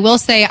 Well, I will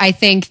say, I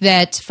think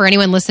that for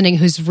anyone listening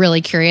who's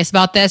really curious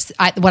about this,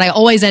 what I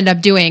always end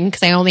up doing,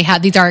 because I only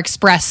have, these are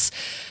express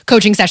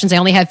coaching sessions, I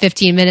only have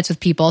 15 minutes with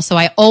people. So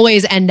I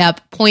always end up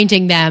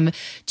pointing them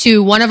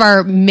to one of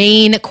our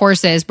main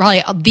courses,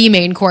 probably the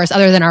main course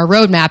other than our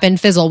roadmap in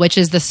Fizzle, which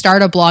is the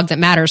Start a Blog That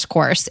Matters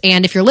course.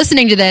 And if you're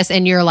listening to this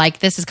and you're like,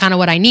 this is kind of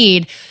what I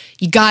need,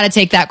 you got to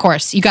take that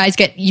course. You guys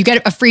get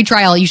a free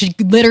trial. You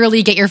should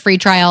literally get your free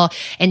trial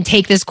and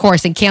take this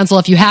course and cancel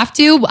if you have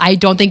to. I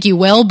don't think you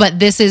will, but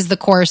this is the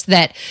course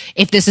that,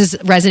 if this is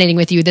resonating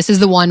with you, this is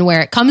the one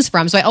where it comes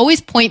from. So I always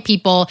point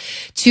people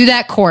to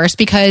that course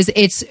because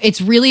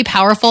it's really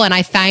powerful. And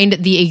I find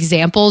the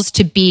examples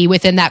to be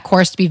within that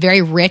course to be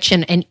very rich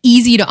and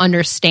easy to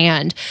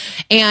understand.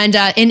 And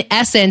in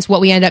essence,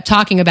 what we end up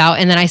talking about,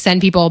 and then I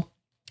send people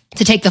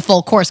to take the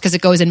full course because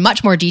it goes in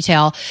much more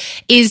detail,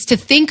 is to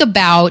think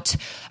about,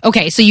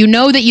 okay, so you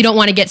know that you don't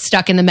want to get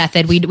stuck in the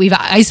method. We've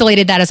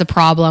isolated that as a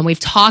problem. We've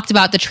talked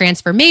about the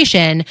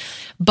transformation,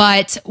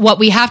 but what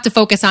we have to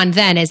focus on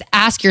then is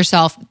ask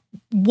yourself,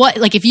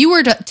 if you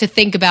were to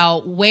think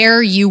about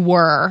where you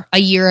were a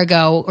year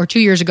ago or 2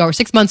 years ago or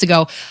 6 months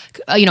ago,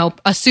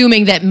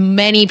 assuming that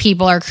many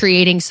people are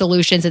creating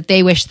solutions that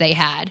they wish they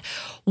had,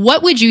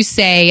 what would you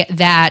say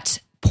that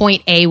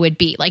point A would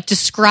be? Like,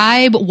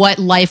 describe what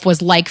life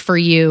was like for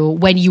you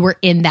when you were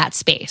in that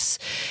space.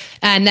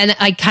 And then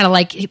I kind of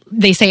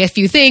they say a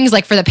few things,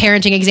 like for the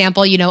parenting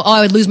example,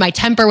 I would lose my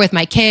temper with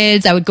my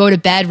kids. I would go to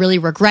bed really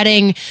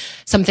regretting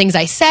some things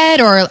I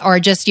said, or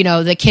just,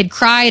 the kid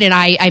cried and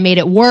I made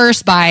it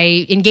worse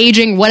by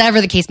engaging,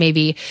 whatever the case may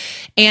be.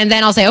 And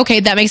then I'll say, okay,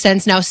 that makes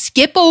sense. Now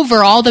skip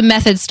over all the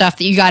method stuff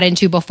that you got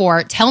into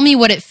before. Tell me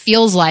what it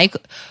feels like,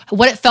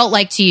 what it felt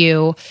like to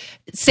you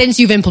since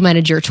you've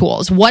implemented your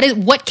tools?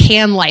 What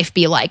can life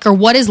be like? Or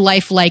what is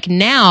life like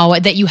now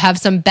that you have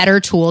some better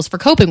tools for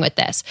coping with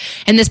this?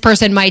 And this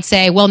person might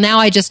say, well, now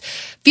I just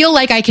feel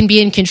like I can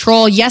be in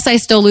control. Yes, I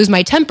still lose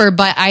my temper,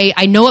 but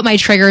I know what my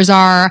triggers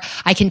are.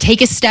 I can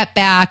take a step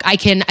back. I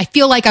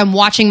feel like I'm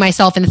watching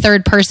myself in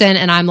third person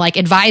and I'm like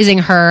advising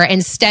her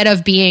instead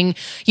of being,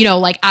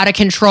 like out of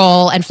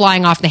control and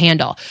flying off the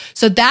handle.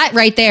 So that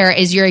right there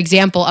is your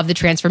example of the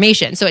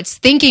transformation. So it's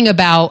thinking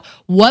about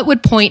what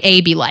would point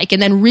A be like,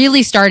 and then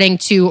really starting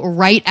to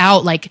write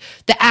out like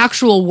the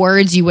actual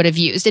words you would have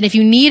used. And if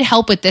you need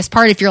help with this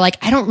part, if you're like,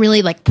 I don't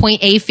really like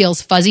point A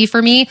feels fuzzy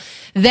for me,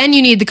 then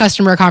you need the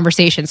customer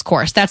conversations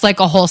course. That's like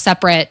a whole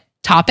separate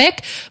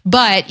topic,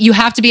 but you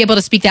have to be able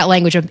to speak that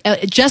language of,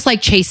 just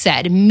like Chase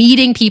said,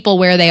 meeting people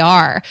where they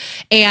are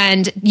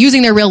and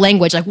using their real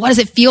language. Like, what does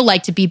it feel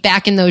like to be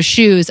back in those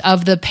shoes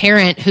of the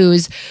parent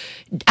who's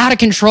out of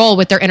control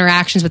with their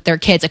interactions with their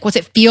kids? Like, what's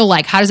it feel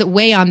like? How does it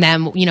weigh on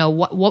them?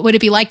 What would it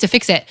be like to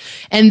fix it?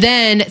 And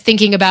then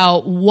thinking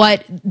about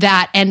what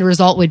that end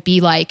result would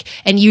be like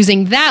and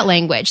using that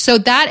language. So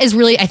that is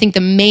really, I think,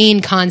 the main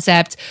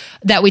concept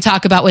that we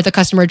talk about with a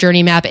customer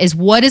journey map is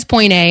what is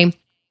point A?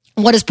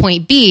 What is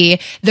point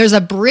B? There's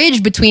a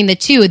bridge between the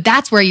two.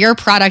 That's where your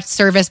product,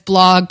 service,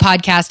 blog,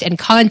 podcast, and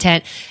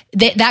content,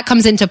 that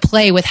comes into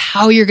play with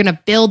how you're going to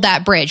build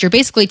that bridge. You're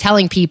basically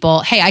telling people,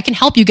 hey, I can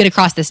help you get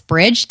across this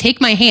bridge. Take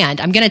my hand.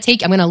 I'm going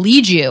to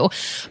lead you.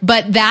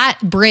 But that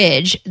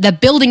bridge, the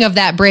building of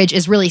that bridge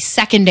is really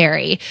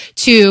secondary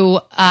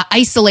to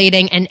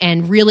isolating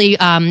and really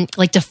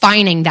like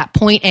defining that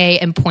point A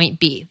and point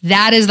B.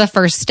 That is the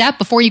first step.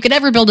 Before you could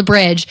ever build a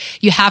bridge,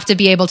 you have to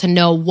be able to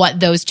know what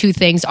those two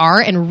things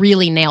are and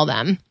really nail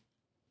them.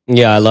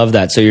 Yeah, I love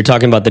that. So you're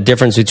talking about the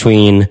difference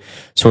between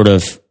sort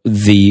of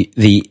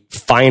the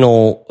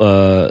final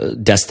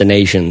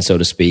destination, so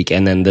to speak,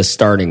 and then the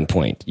starting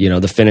point,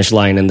 the finish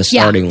line and the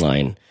starting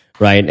line,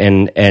 right?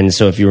 And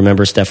so if you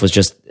remember, Steph was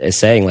just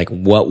saying, like,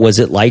 what was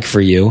it like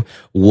for you?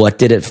 What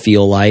did it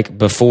feel like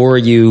before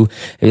you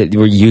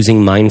were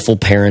using mindful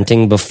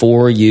parenting,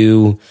 before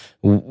you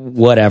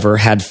whatever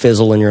had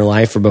Fizzle in your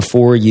life, or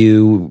before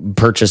you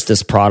purchased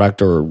this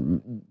product, or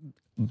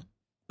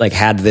like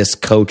had this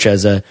coach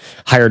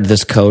hired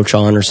this coach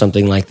on or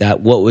something like that?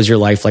 What was your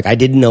life like? I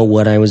didn't know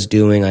what I was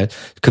doing. I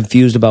was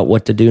confused about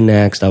what to do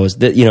next. I was,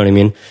 you know what I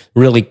mean?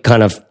 Really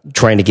kind of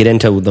trying to get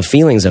into the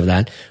feelings of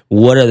that.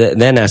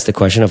 Then ask the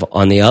question of,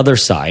 on the other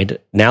side,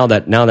 now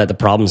that the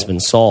problem's been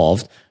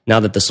solved, now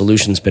that the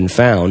solution's been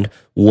found,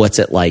 what's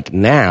it like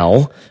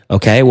now?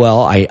 Okay,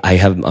 well,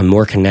 I'm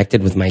more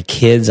connected with my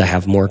kids. I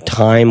have more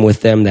time with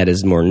them that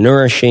is more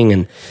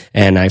nourishing,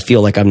 and I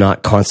feel like I'm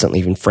not constantly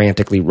even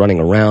frantically running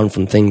around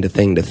from thing to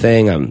thing to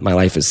thing. My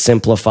life is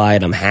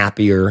simplified. I'm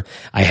happier.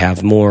 I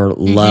have more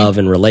love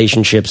and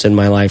relationships in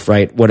my life,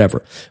 right?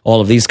 Whatever. All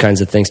of these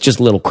kinds of things, just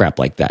little crap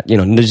like that.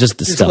 Just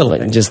the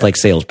stuff, like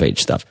sales page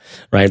stuff,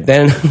 right?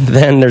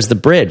 Then there's the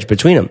bridge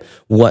between them.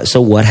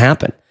 What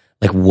happened?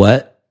 Like,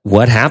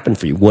 what happened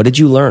for you? What did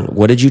you learn?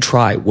 What did you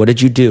try? What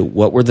did you do?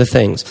 What were the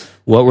things?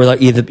 What were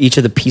each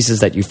of the pieces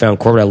that you found?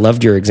 Corbett, I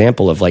loved your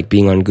example of like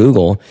being on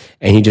Google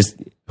and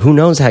who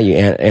knows how you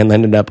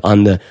ended up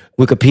on the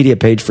Wikipedia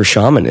page for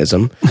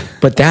shamanism,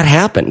 but that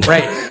happened.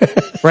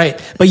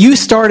 Right. But you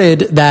started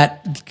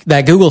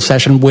that Google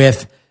session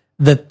with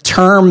the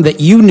term that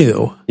you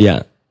knew.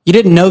 Yeah. You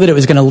didn't know that it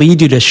was going to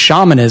lead you to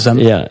shamanism.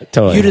 Yeah,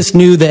 totally. You just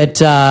knew that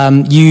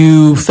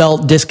you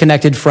felt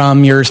disconnected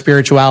from your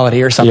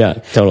spirituality or something. Yeah,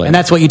 totally. And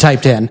that's what you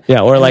typed in.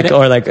 Yeah, or like,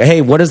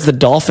 hey, what does the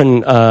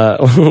dolphin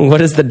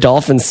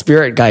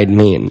spirit guide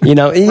mean? You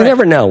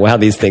never know how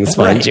these things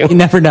find you. You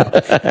never know.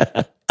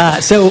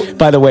 So,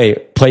 by the way,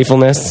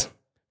 playfulness,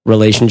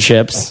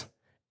 relationships,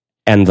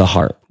 and the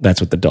heart.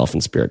 That's what the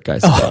dolphin spirit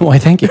guides. Oh, why?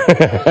 Thank you.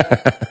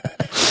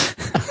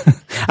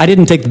 I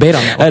didn't take the bait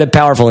on that one. I had a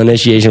powerful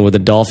initiation with the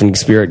dolphin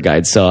spirit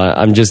guide, so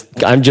I'm just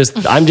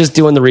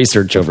doing the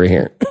research over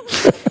here.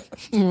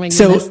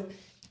 So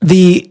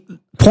the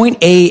point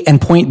A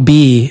and point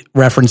B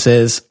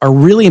references are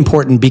really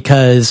important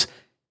because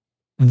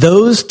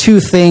those two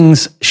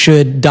things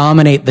should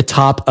dominate the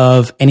top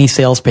of any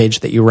sales page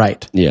that you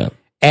write. Yeah.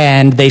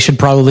 And they should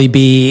probably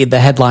be the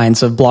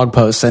headlines of blog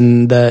posts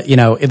and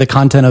the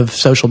content of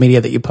social media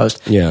that you post.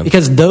 Yeah.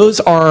 Because those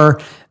are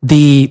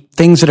the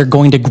things that are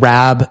going to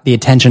grab the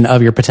attention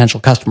of your potential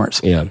customers.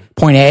 Yeah.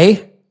 Point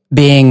A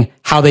being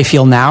how they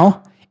feel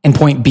now, and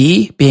point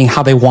B being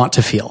how they want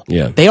to feel.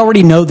 Yeah. They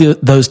already know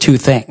those two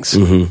things.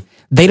 Mm-hmm.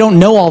 They don't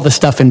know all the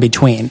stuff in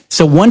between.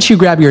 So once you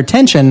grab your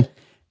attention,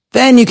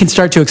 then you can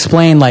start to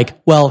explain like,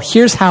 well,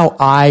 here's how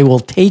I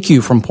will take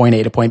you from point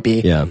A to point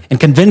B, and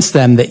convince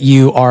them that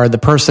you are the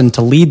person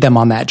to lead them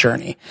on that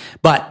journey.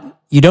 But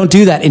you don't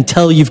do that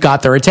until you've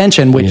got their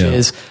attention, which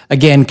is,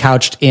 again,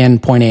 couched in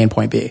point A and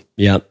point B.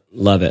 Yep.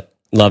 Love it.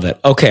 Love it.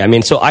 Okay. I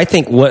mean, so I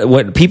think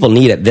what people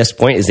need at this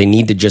point is they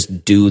need to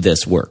just do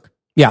this work.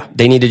 Yeah.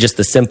 They need to just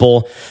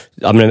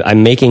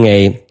I'm making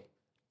a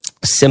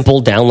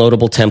simple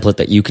downloadable template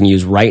that you can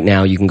use right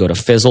now. You can go to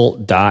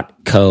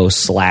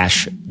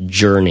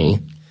fizzle.co/journey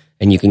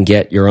and you can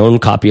get your own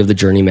copy of the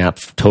journey map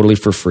totally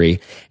for free,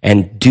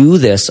 and do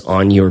this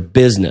on your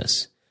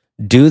business.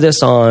 Do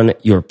this on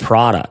your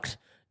product.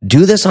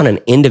 Do this on an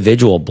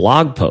individual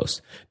blog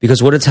post,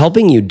 because what it's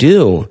helping you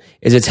do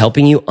is it's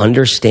helping you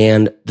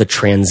understand the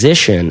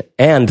transition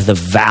and the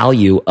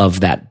value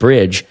of that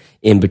bridge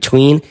in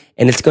between.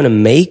 And it's going to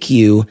make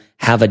you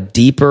have a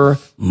deeper,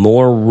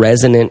 more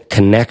resonant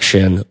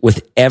connection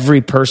with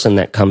every person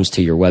that comes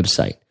to your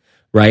website,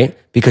 right?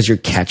 Because you're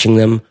catching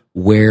them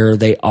where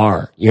they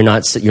are. You're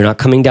not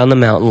coming down the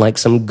mountain like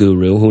some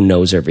guru who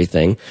knows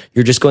everything.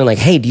 You're just going like,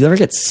 hey, do you ever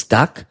get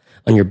stuck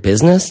on your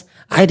business?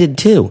 I did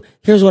too.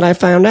 Here's what I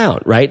found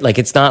out, right? Like,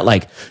 it's not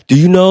like, do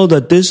you know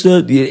that this,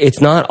 it's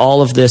not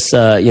all of this,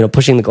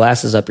 pushing the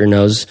glasses up your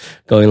nose,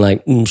 going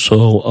like,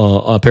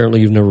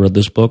 apparently you've never read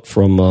this book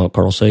from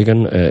Carl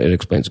Sagan. It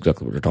explains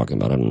exactly what you're talking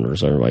about. I don't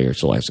understand why you're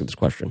still asking this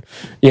question.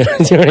 You know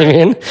what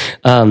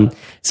I mean?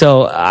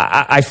 So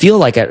I feel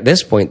like at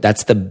this point,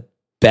 that's the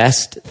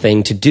best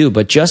thing to do.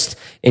 But just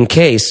in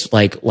case,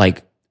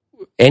 like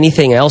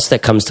anything else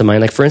that comes to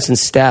mind, like for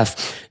instance,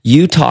 Steph,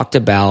 you talked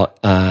about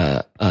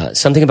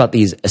something about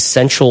these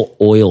essential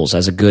oils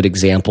as a good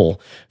example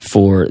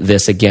for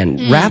this.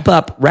 Again, wrap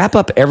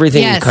up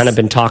everything you've kind of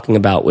been talking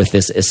about with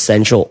this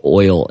essential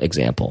oil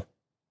example.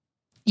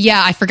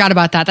 Yeah, I forgot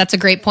about that. That's a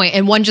great point.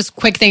 And one just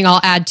quick thing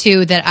I'll add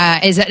too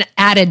that is an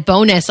added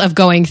bonus of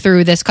going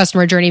through this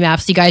customer journey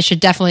maps. You guys should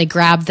definitely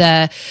grab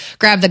the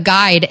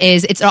guide.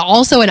 Is it's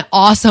also an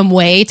awesome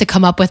way to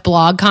come up with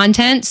blog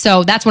content.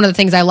 So that's one of the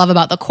things I love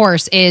about the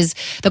course is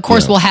the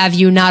course will have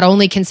you not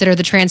only consider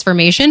the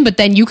transformation, but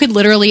then you could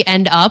literally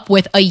end up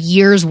with a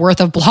year's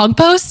worth of blog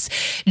posts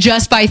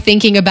just by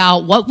thinking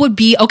about what would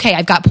be, okay,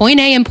 I've got point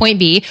A and point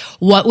B.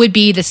 What would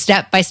be the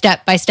step by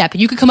step by step?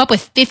 And you could come up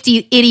with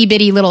 50 itty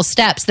bitty little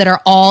steps that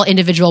are all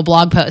individual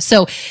blog posts.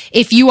 So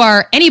if you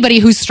are anybody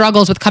who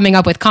struggles with coming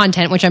up with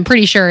content, which I'm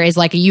pretty sure is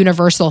like a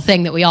universal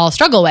thing that we all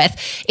struggle with,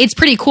 it's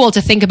pretty cool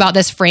to think about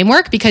this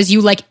framework because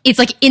it's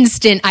like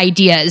instant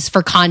ideas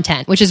for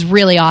content, which is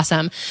really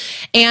awesome.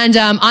 And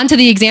onto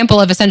the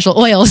example of essential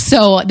oils.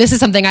 So this is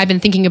something I've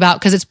been thinking about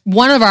because it's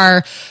one of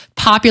our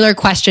popular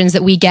questions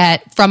that we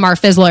get from our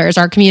Fizzlers,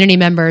 our community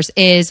members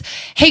is,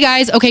 hey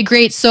guys, okay,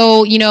 great.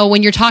 So,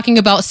 when you're talking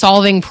about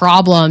solving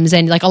problems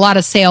and like a lot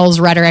of sales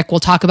rhetoric will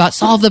talk about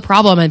solve the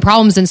problem and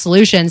problems and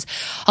solutions.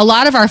 A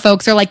lot of our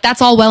folks are like,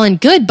 that's all well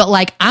and good, but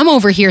like I'm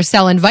over here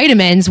selling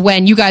vitamins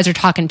when you guys are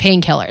talking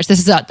painkillers. This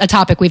is a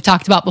topic we've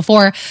talked about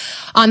before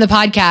on the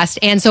podcast.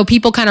 And so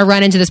people kind of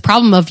run into this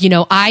problem of,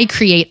 I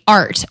create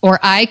art or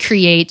I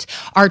create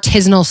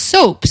artisanal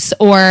soaps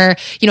or,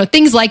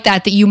 things like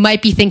that you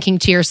might be thinking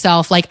to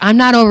yourself, like, I'm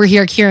not over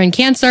here curing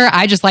cancer.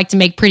 I just like to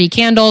make pretty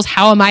candles.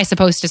 How am I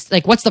supposed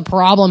to, what's the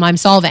problem I'm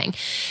solving?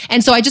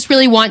 And so I just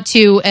really want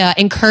to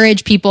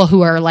encourage people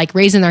who are like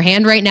raising their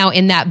hand right now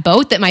in that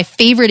boat that my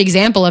favorite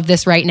example of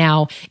this right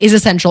now is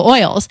essential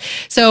oils.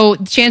 So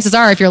chances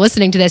are, if you're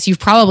listening to this, you've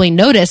probably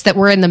noticed that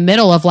we're in the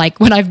middle of like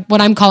what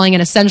I'm calling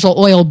an essential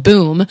oil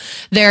boom.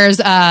 There's,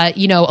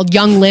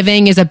 Young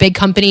Living is a big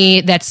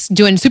company that's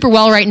doing super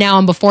well right now.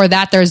 And before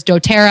that, there's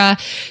doTERRA.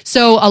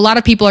 So a lot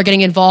of people are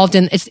getting involved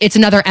in, it's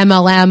another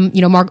MLM,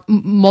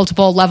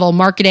 multiple level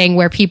marketing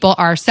where people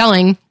are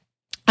selling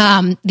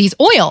these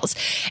oils.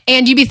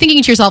 And you'd be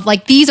thinking to yourself,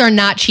 like, these are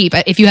not cheap.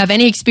 If you have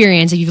any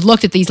experience, if you've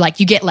looked at these, like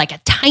you get like a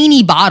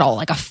tiny bottle,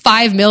 like a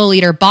 5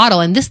 milliliter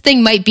bottle. And this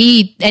thing might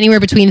be anywhere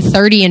between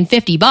 $30 and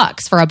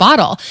 $50 for a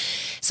bottle.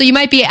 So you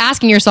might be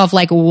asking yourself,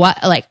 what?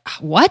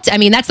 I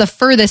mean, that's the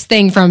furthest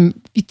thing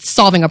from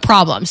solving a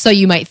problem. So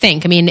you might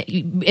think,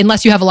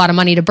 unless you have a lot of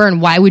money to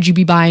burn, why would you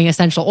be buying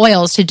essential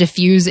oils to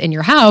diffuse in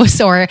your house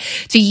or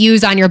to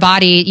use on your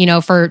body,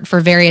 for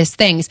various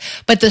things?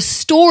 But the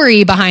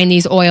story behind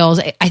these oils,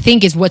 I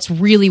think, is what's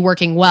really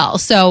working well.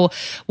 So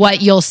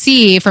what you'll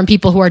see from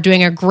people who are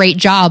doing a great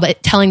job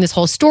at telling this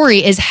whole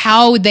story is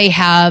how they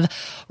have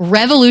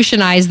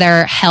revolutionize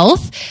their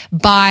health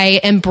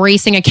by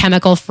embracing a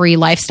chemical-free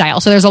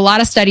lifestyle. So there's a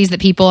lot of studies that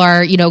people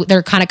are,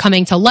 they're kind of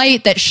coming to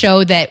light that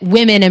show that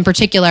women in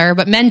particular,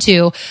 but men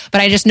too,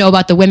 but I just know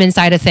about the women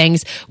side of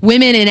things.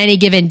 Women in any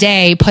given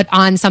day put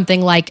on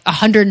something like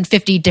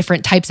 150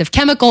 different types of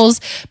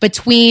chemicals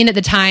between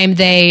the time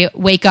they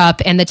wake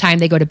up and the time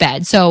they go to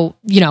bed. So,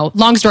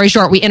 long story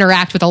short, we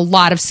interact with a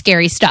lot of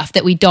scary stuff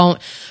that we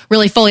don't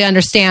really fully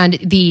understand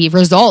the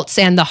results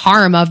and the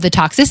harm of the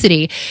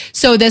toxicity.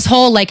 So this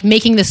whole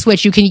making the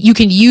switch, you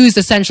can use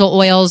essential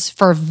oils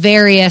for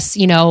various,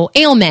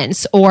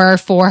 ailments or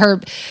for,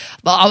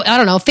 I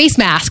don't know, face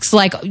masks,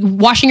 like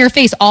washing your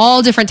face,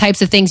 all different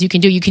types of things you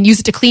can do. You can use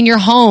it to clean your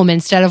home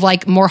instead of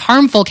more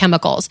harmful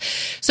chemicals.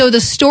 So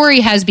the story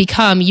has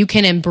become, you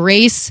can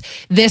embrace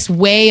this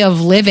way of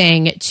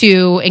living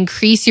to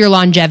increase your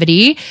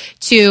longevity,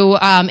 to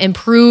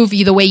improve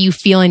the way you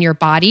feel in your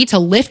body, to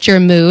lift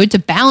your mood, to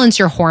balance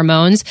your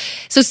hormones.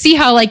 So see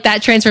how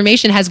that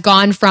transformation has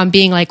gone from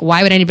being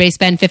why would anybody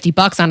spend spend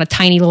 $50 on a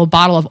tiny little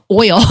bottle of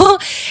oil.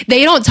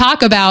 They don't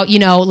talk about,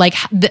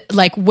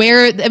 like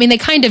where, I mean, they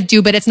kind of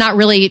do, but it's not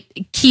really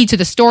key to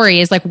the story,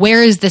 is like,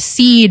 where is the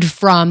seed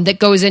from that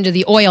goes into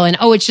the oil? And,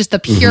 it's just the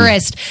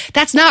purest.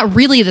 That's not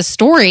really the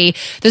story.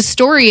 The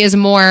story is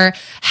more,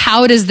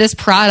 how does this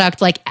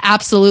product like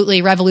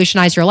absolutely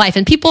revolutionize your life?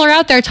 And people are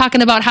out there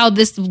talking about how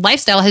this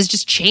lifestyle has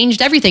just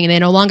changed everything, and they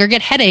no longer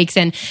get headaches,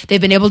 and they've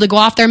been able to go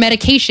off their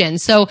medication.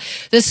 So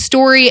the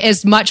story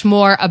is much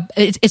more,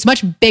 it's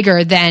much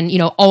bigger than,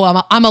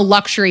 I'm a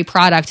luxury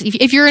product.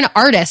 If you're an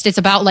artist, it's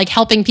about like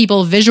helping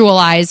people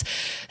visualize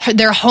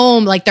their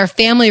home, like their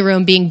family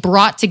room being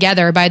brought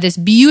together by this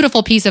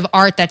beautiful piece of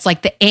art that's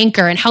like the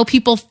anchor, and how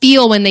people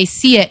feel when they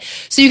see it.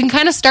 So you can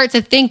kind of start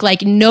to think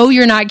like, no,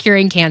 you're not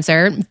curing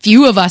cancer.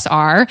 Few of us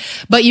are,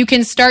 but you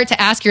can start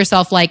to ask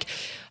yourself like,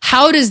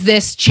 how does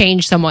this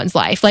change someone's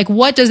life? Like,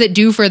 what does it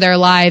do for their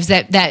lives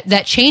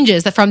that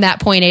changes from that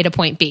point A to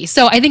point B?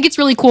 So I think it's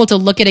really cool to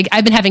look at it.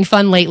 I've been having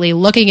fun lately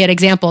looking at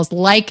examples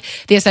like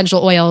the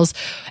essential oils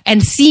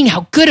and seeing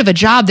how good of a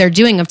job they're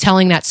doing of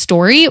telling that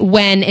story,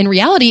 when in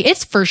reality,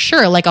 it's for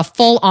sure like a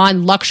full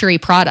on luxury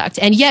product.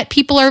 And yet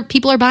people are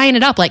buying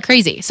it up like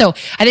crazy. So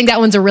I think that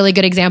one's a really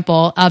good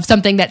example of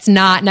something that's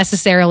not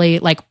necessarily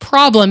like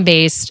problem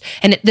based.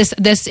 And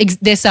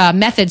this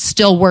method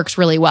still works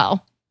really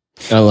well.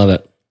 I love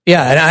it.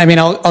 Yeah, and I mean,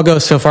 I'll go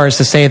so far as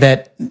to say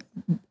that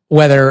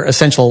whether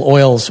essential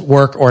oils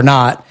work or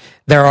not,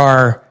 there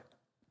are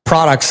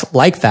products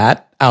like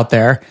that out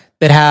there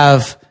that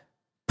have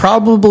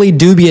probably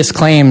dubious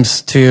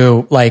claims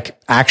to like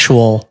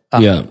actual,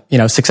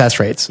 success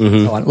rates.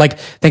 And so on. Like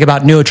think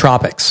about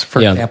nootropics, for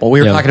example.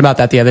 We were talking about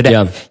that the other day.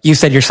 Yeah. You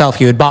said yourself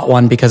you had bought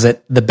one because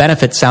the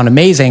benefits sound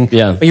amazing,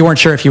 but you weren't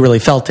sure if you really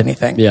felt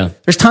anything. Yeah.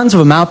 There's tons of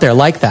them out there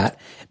like that.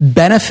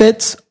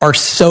 Benefits are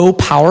so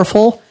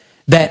powerful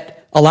that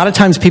a lot of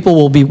times people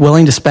will be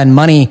willing to spend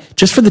money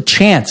just for the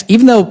chance,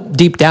 even though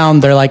deep down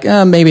they're like,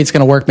 maybe it's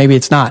going to work, maybe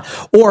it's not.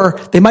 Or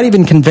they might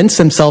even convince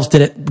themselves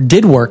that it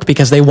did work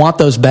because they want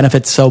those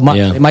benefits so much.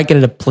 Yeah. They might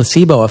get a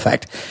placebo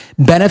effect.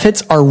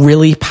 Benefits are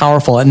really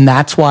powerful, and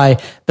that's why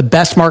the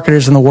best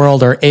marketers in the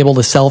world are able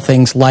to sell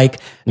things like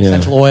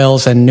essential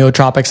oils and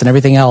nootropics and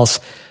everything else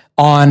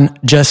on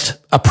just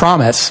a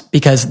promise,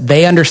 because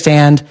they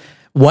understand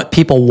what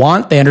people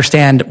want. They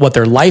understand what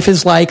their life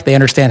is like. They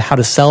understand how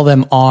to sell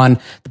them on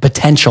the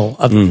potential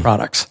of the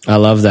products. I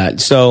love that.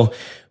 So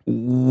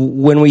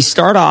when we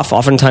start off,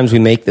 oftentimes we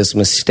make this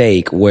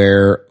mistake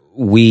where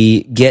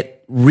we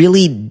get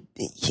really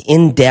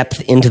in depth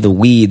into the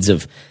weeds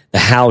of the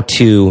how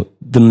to,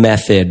 the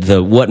method,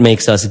 the what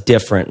makes us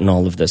different and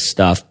all of this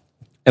stuff.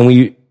 And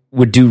we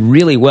would do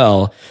really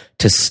well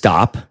to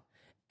stop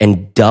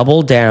and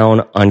double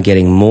down on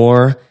getting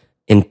more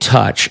in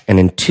touch and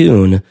in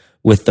tune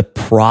with the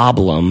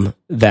problem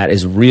that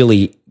is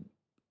really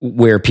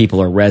where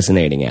people are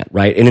resonating at,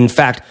 right? And in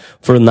fact,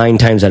 for 9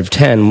 times out of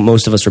 10,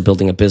 most of us are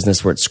building a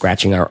business where it's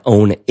scratching our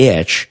own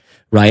itch,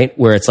 right?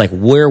 Where it's like,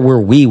 where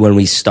were we when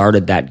we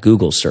started that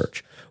Google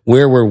search?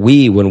 Where were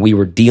we when we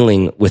were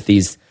dealing with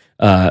these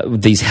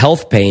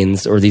health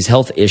pains or these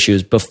health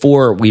issues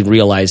before we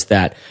realized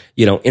that,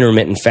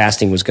 intermittent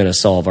fasting was going to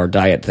solve our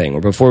diet thing,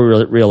 or before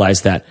we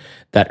realized that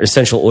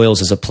essential oils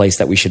is a place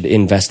that we should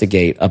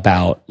investigate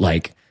about,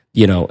 like,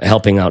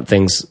 helping out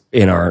things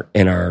in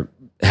our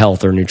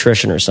health or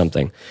nutrition or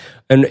something.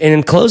 And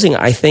in closing,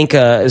 I think,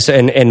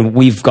 and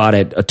we've got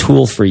a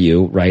tool for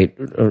you, right?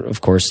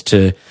 Of course,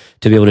 to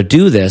be able to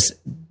do this.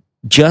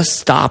 Just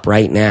stop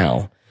right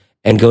now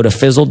and go to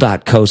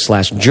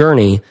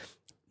fizzle.co/journey,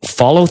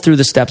 follow through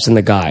the steps in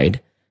the guide,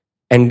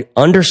 and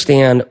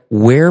understand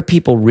where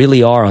people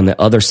really are on the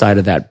other side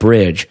of that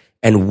bridge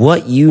and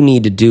what you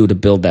need to do to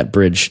build that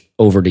bridge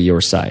over to your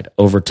side,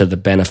 over to the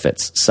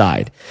benefits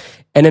side.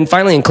 And then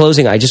finally, in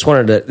closing, I just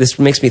wanted to, this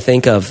makes me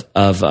think of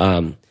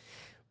I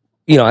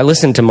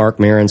listened to Mark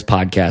Maron's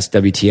podcast,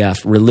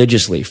 WTF,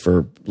 religiously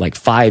for like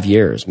 5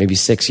 years, maybe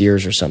 6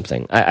 years or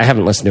something. I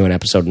haven't listened to an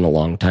episode in a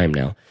long time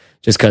now,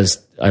 just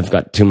because I've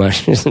got too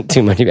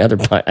many other,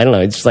 I don't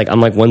know. It's just like,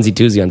 I'm like onesie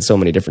twosie on so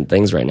many different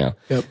things right now.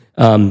 Yep.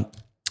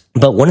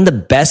 But one of the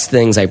best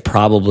things one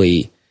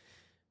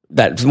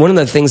of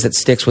the things that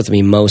sticks with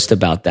me most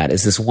about that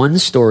is this one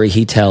story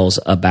he tells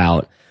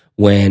about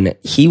when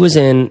he was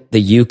in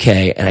the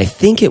UK, and I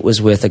think it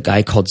was with a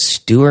guy called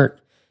Stuart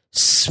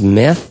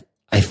Smith.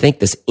 I think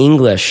this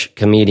English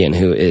comedian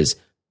who is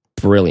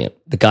brilliant.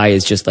 The guy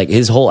is just like,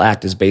 his whole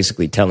act is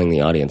basically telling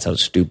the audience how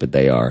stupid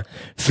they are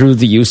through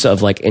the use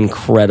of like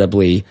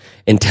incredibly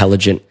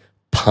intelligent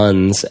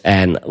puns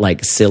and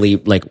like silly,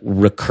 like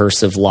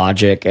recursive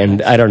logic.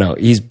 And I don't know,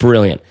 he's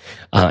brilliant.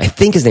 I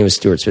think his name was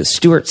Stuart Smith,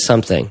 Stuart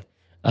something,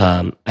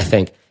 I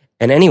think.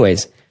 And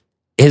anyways,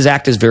 his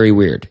act is very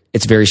weird.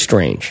 It's very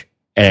strange.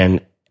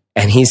 And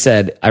he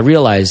said, I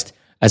realized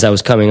as I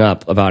was coming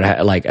up about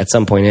how, like at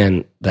some point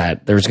in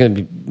that there's going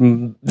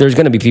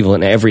to be people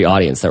in every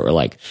audience that were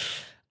like,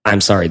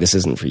 I'm sorry, this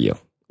isn't for you.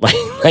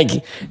 Like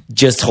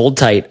just hold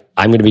tight.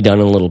 I'm going to be done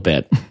in a little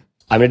bit.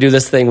 I'm going to do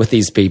this thing with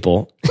these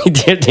people.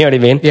 Do you know what I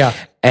mean? Yeah.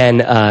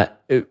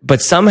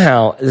 But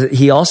somehow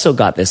he also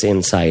got this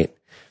insight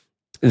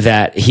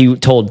that he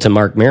told to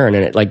Mark Maron,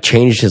 and it like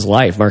changed his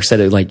life. Mark said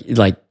it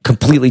like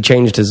completely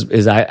changed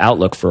his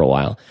outlook for a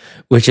while,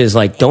 which is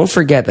like, don't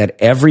forget that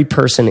every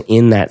person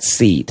in that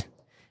seat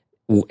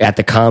at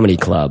the comedy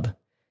club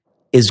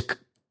is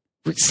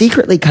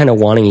secretly kind of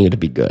wanting you to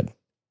be good.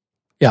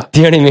 Yeah.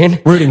 Do you know what I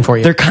mean? Rooting for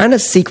you. They're kind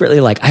of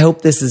secretly like, I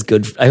hope this is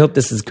good. I hope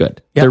this is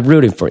good. Yeah. They're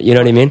rooting for it. You know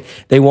what I mean?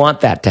 They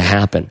want that to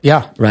happen.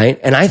 Yeah. Right.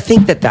 And I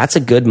think that that's a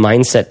good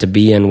mindset to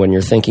be in when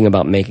you're thinking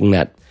about making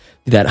that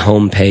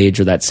home page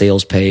or that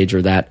sales page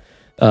or that,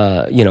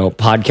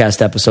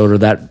 podcast episode or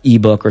that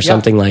ebook or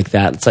something like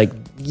that. It's like,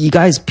 you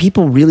guys,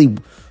 people really,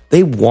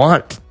 they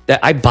want that.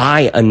 I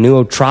buy a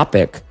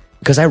nootropic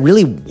because I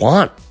really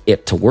want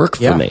it to work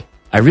for me.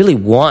 I really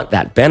want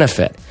that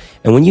benefit.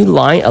 And when you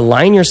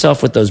align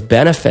yourself with those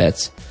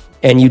benefits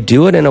and you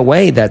do it in a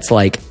way that's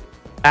like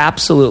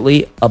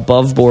absolutely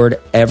above board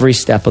every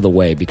step of the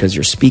way, because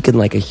you're speaking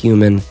like a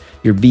human,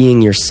 you're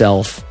being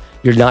yourself,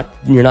 you're not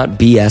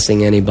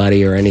BSing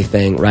anybody or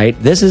anything, right?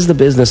 This is the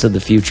business of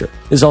the future.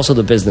 This is also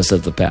the business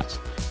of the past.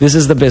 This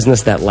is the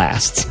business that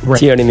lasts. Right.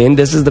 Do you know what I mean?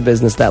 This is the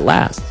business that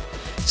lasts.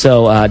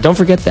 So don't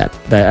forget that.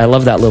 I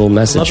love that little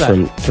message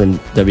from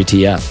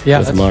WTF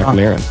with Mark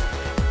Maron.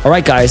 All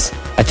right, guys,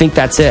 I think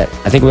that's it.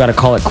 I think we got to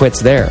call it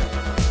quits there.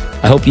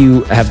 I hope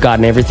you have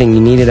gotten everything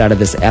you needed out of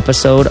this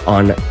episode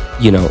on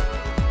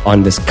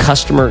this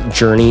customer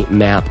journey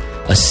map,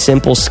 a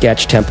simple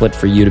sketch template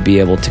for you to be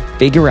able to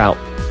figure out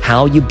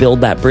how you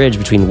build that bridge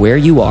between where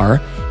you are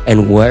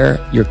and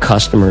where your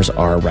customers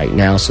are right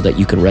now so that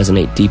you can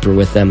resonate deeper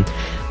with them.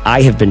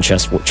 I have been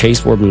Chase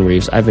Warbin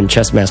Reeves. I've been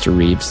Chessmaster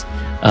Reeves.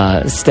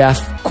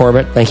 Steph,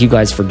 Corbett, thank you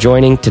guys for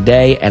joining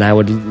today, and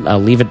I'll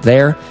leave it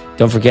there.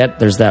 Don't forget,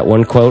 there's that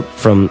one quote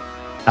from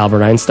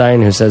Albert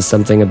Einstein who says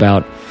something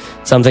about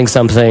something,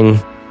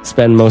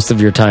 spend most of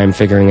your time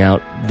figuring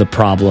out the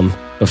problem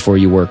before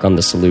you work on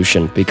the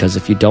solution, because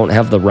if you don't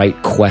have the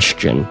right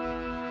question,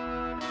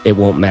 it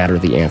won't matter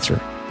the answer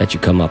that you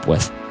come up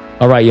with.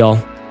 All right, y'all,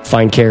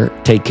 find care,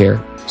 take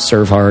care,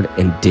 serve hard,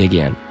 and dig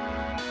in.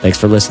 Thanks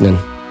for listening,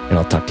 and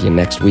I'll talk to you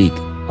next week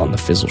on The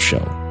Fizzle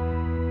Show.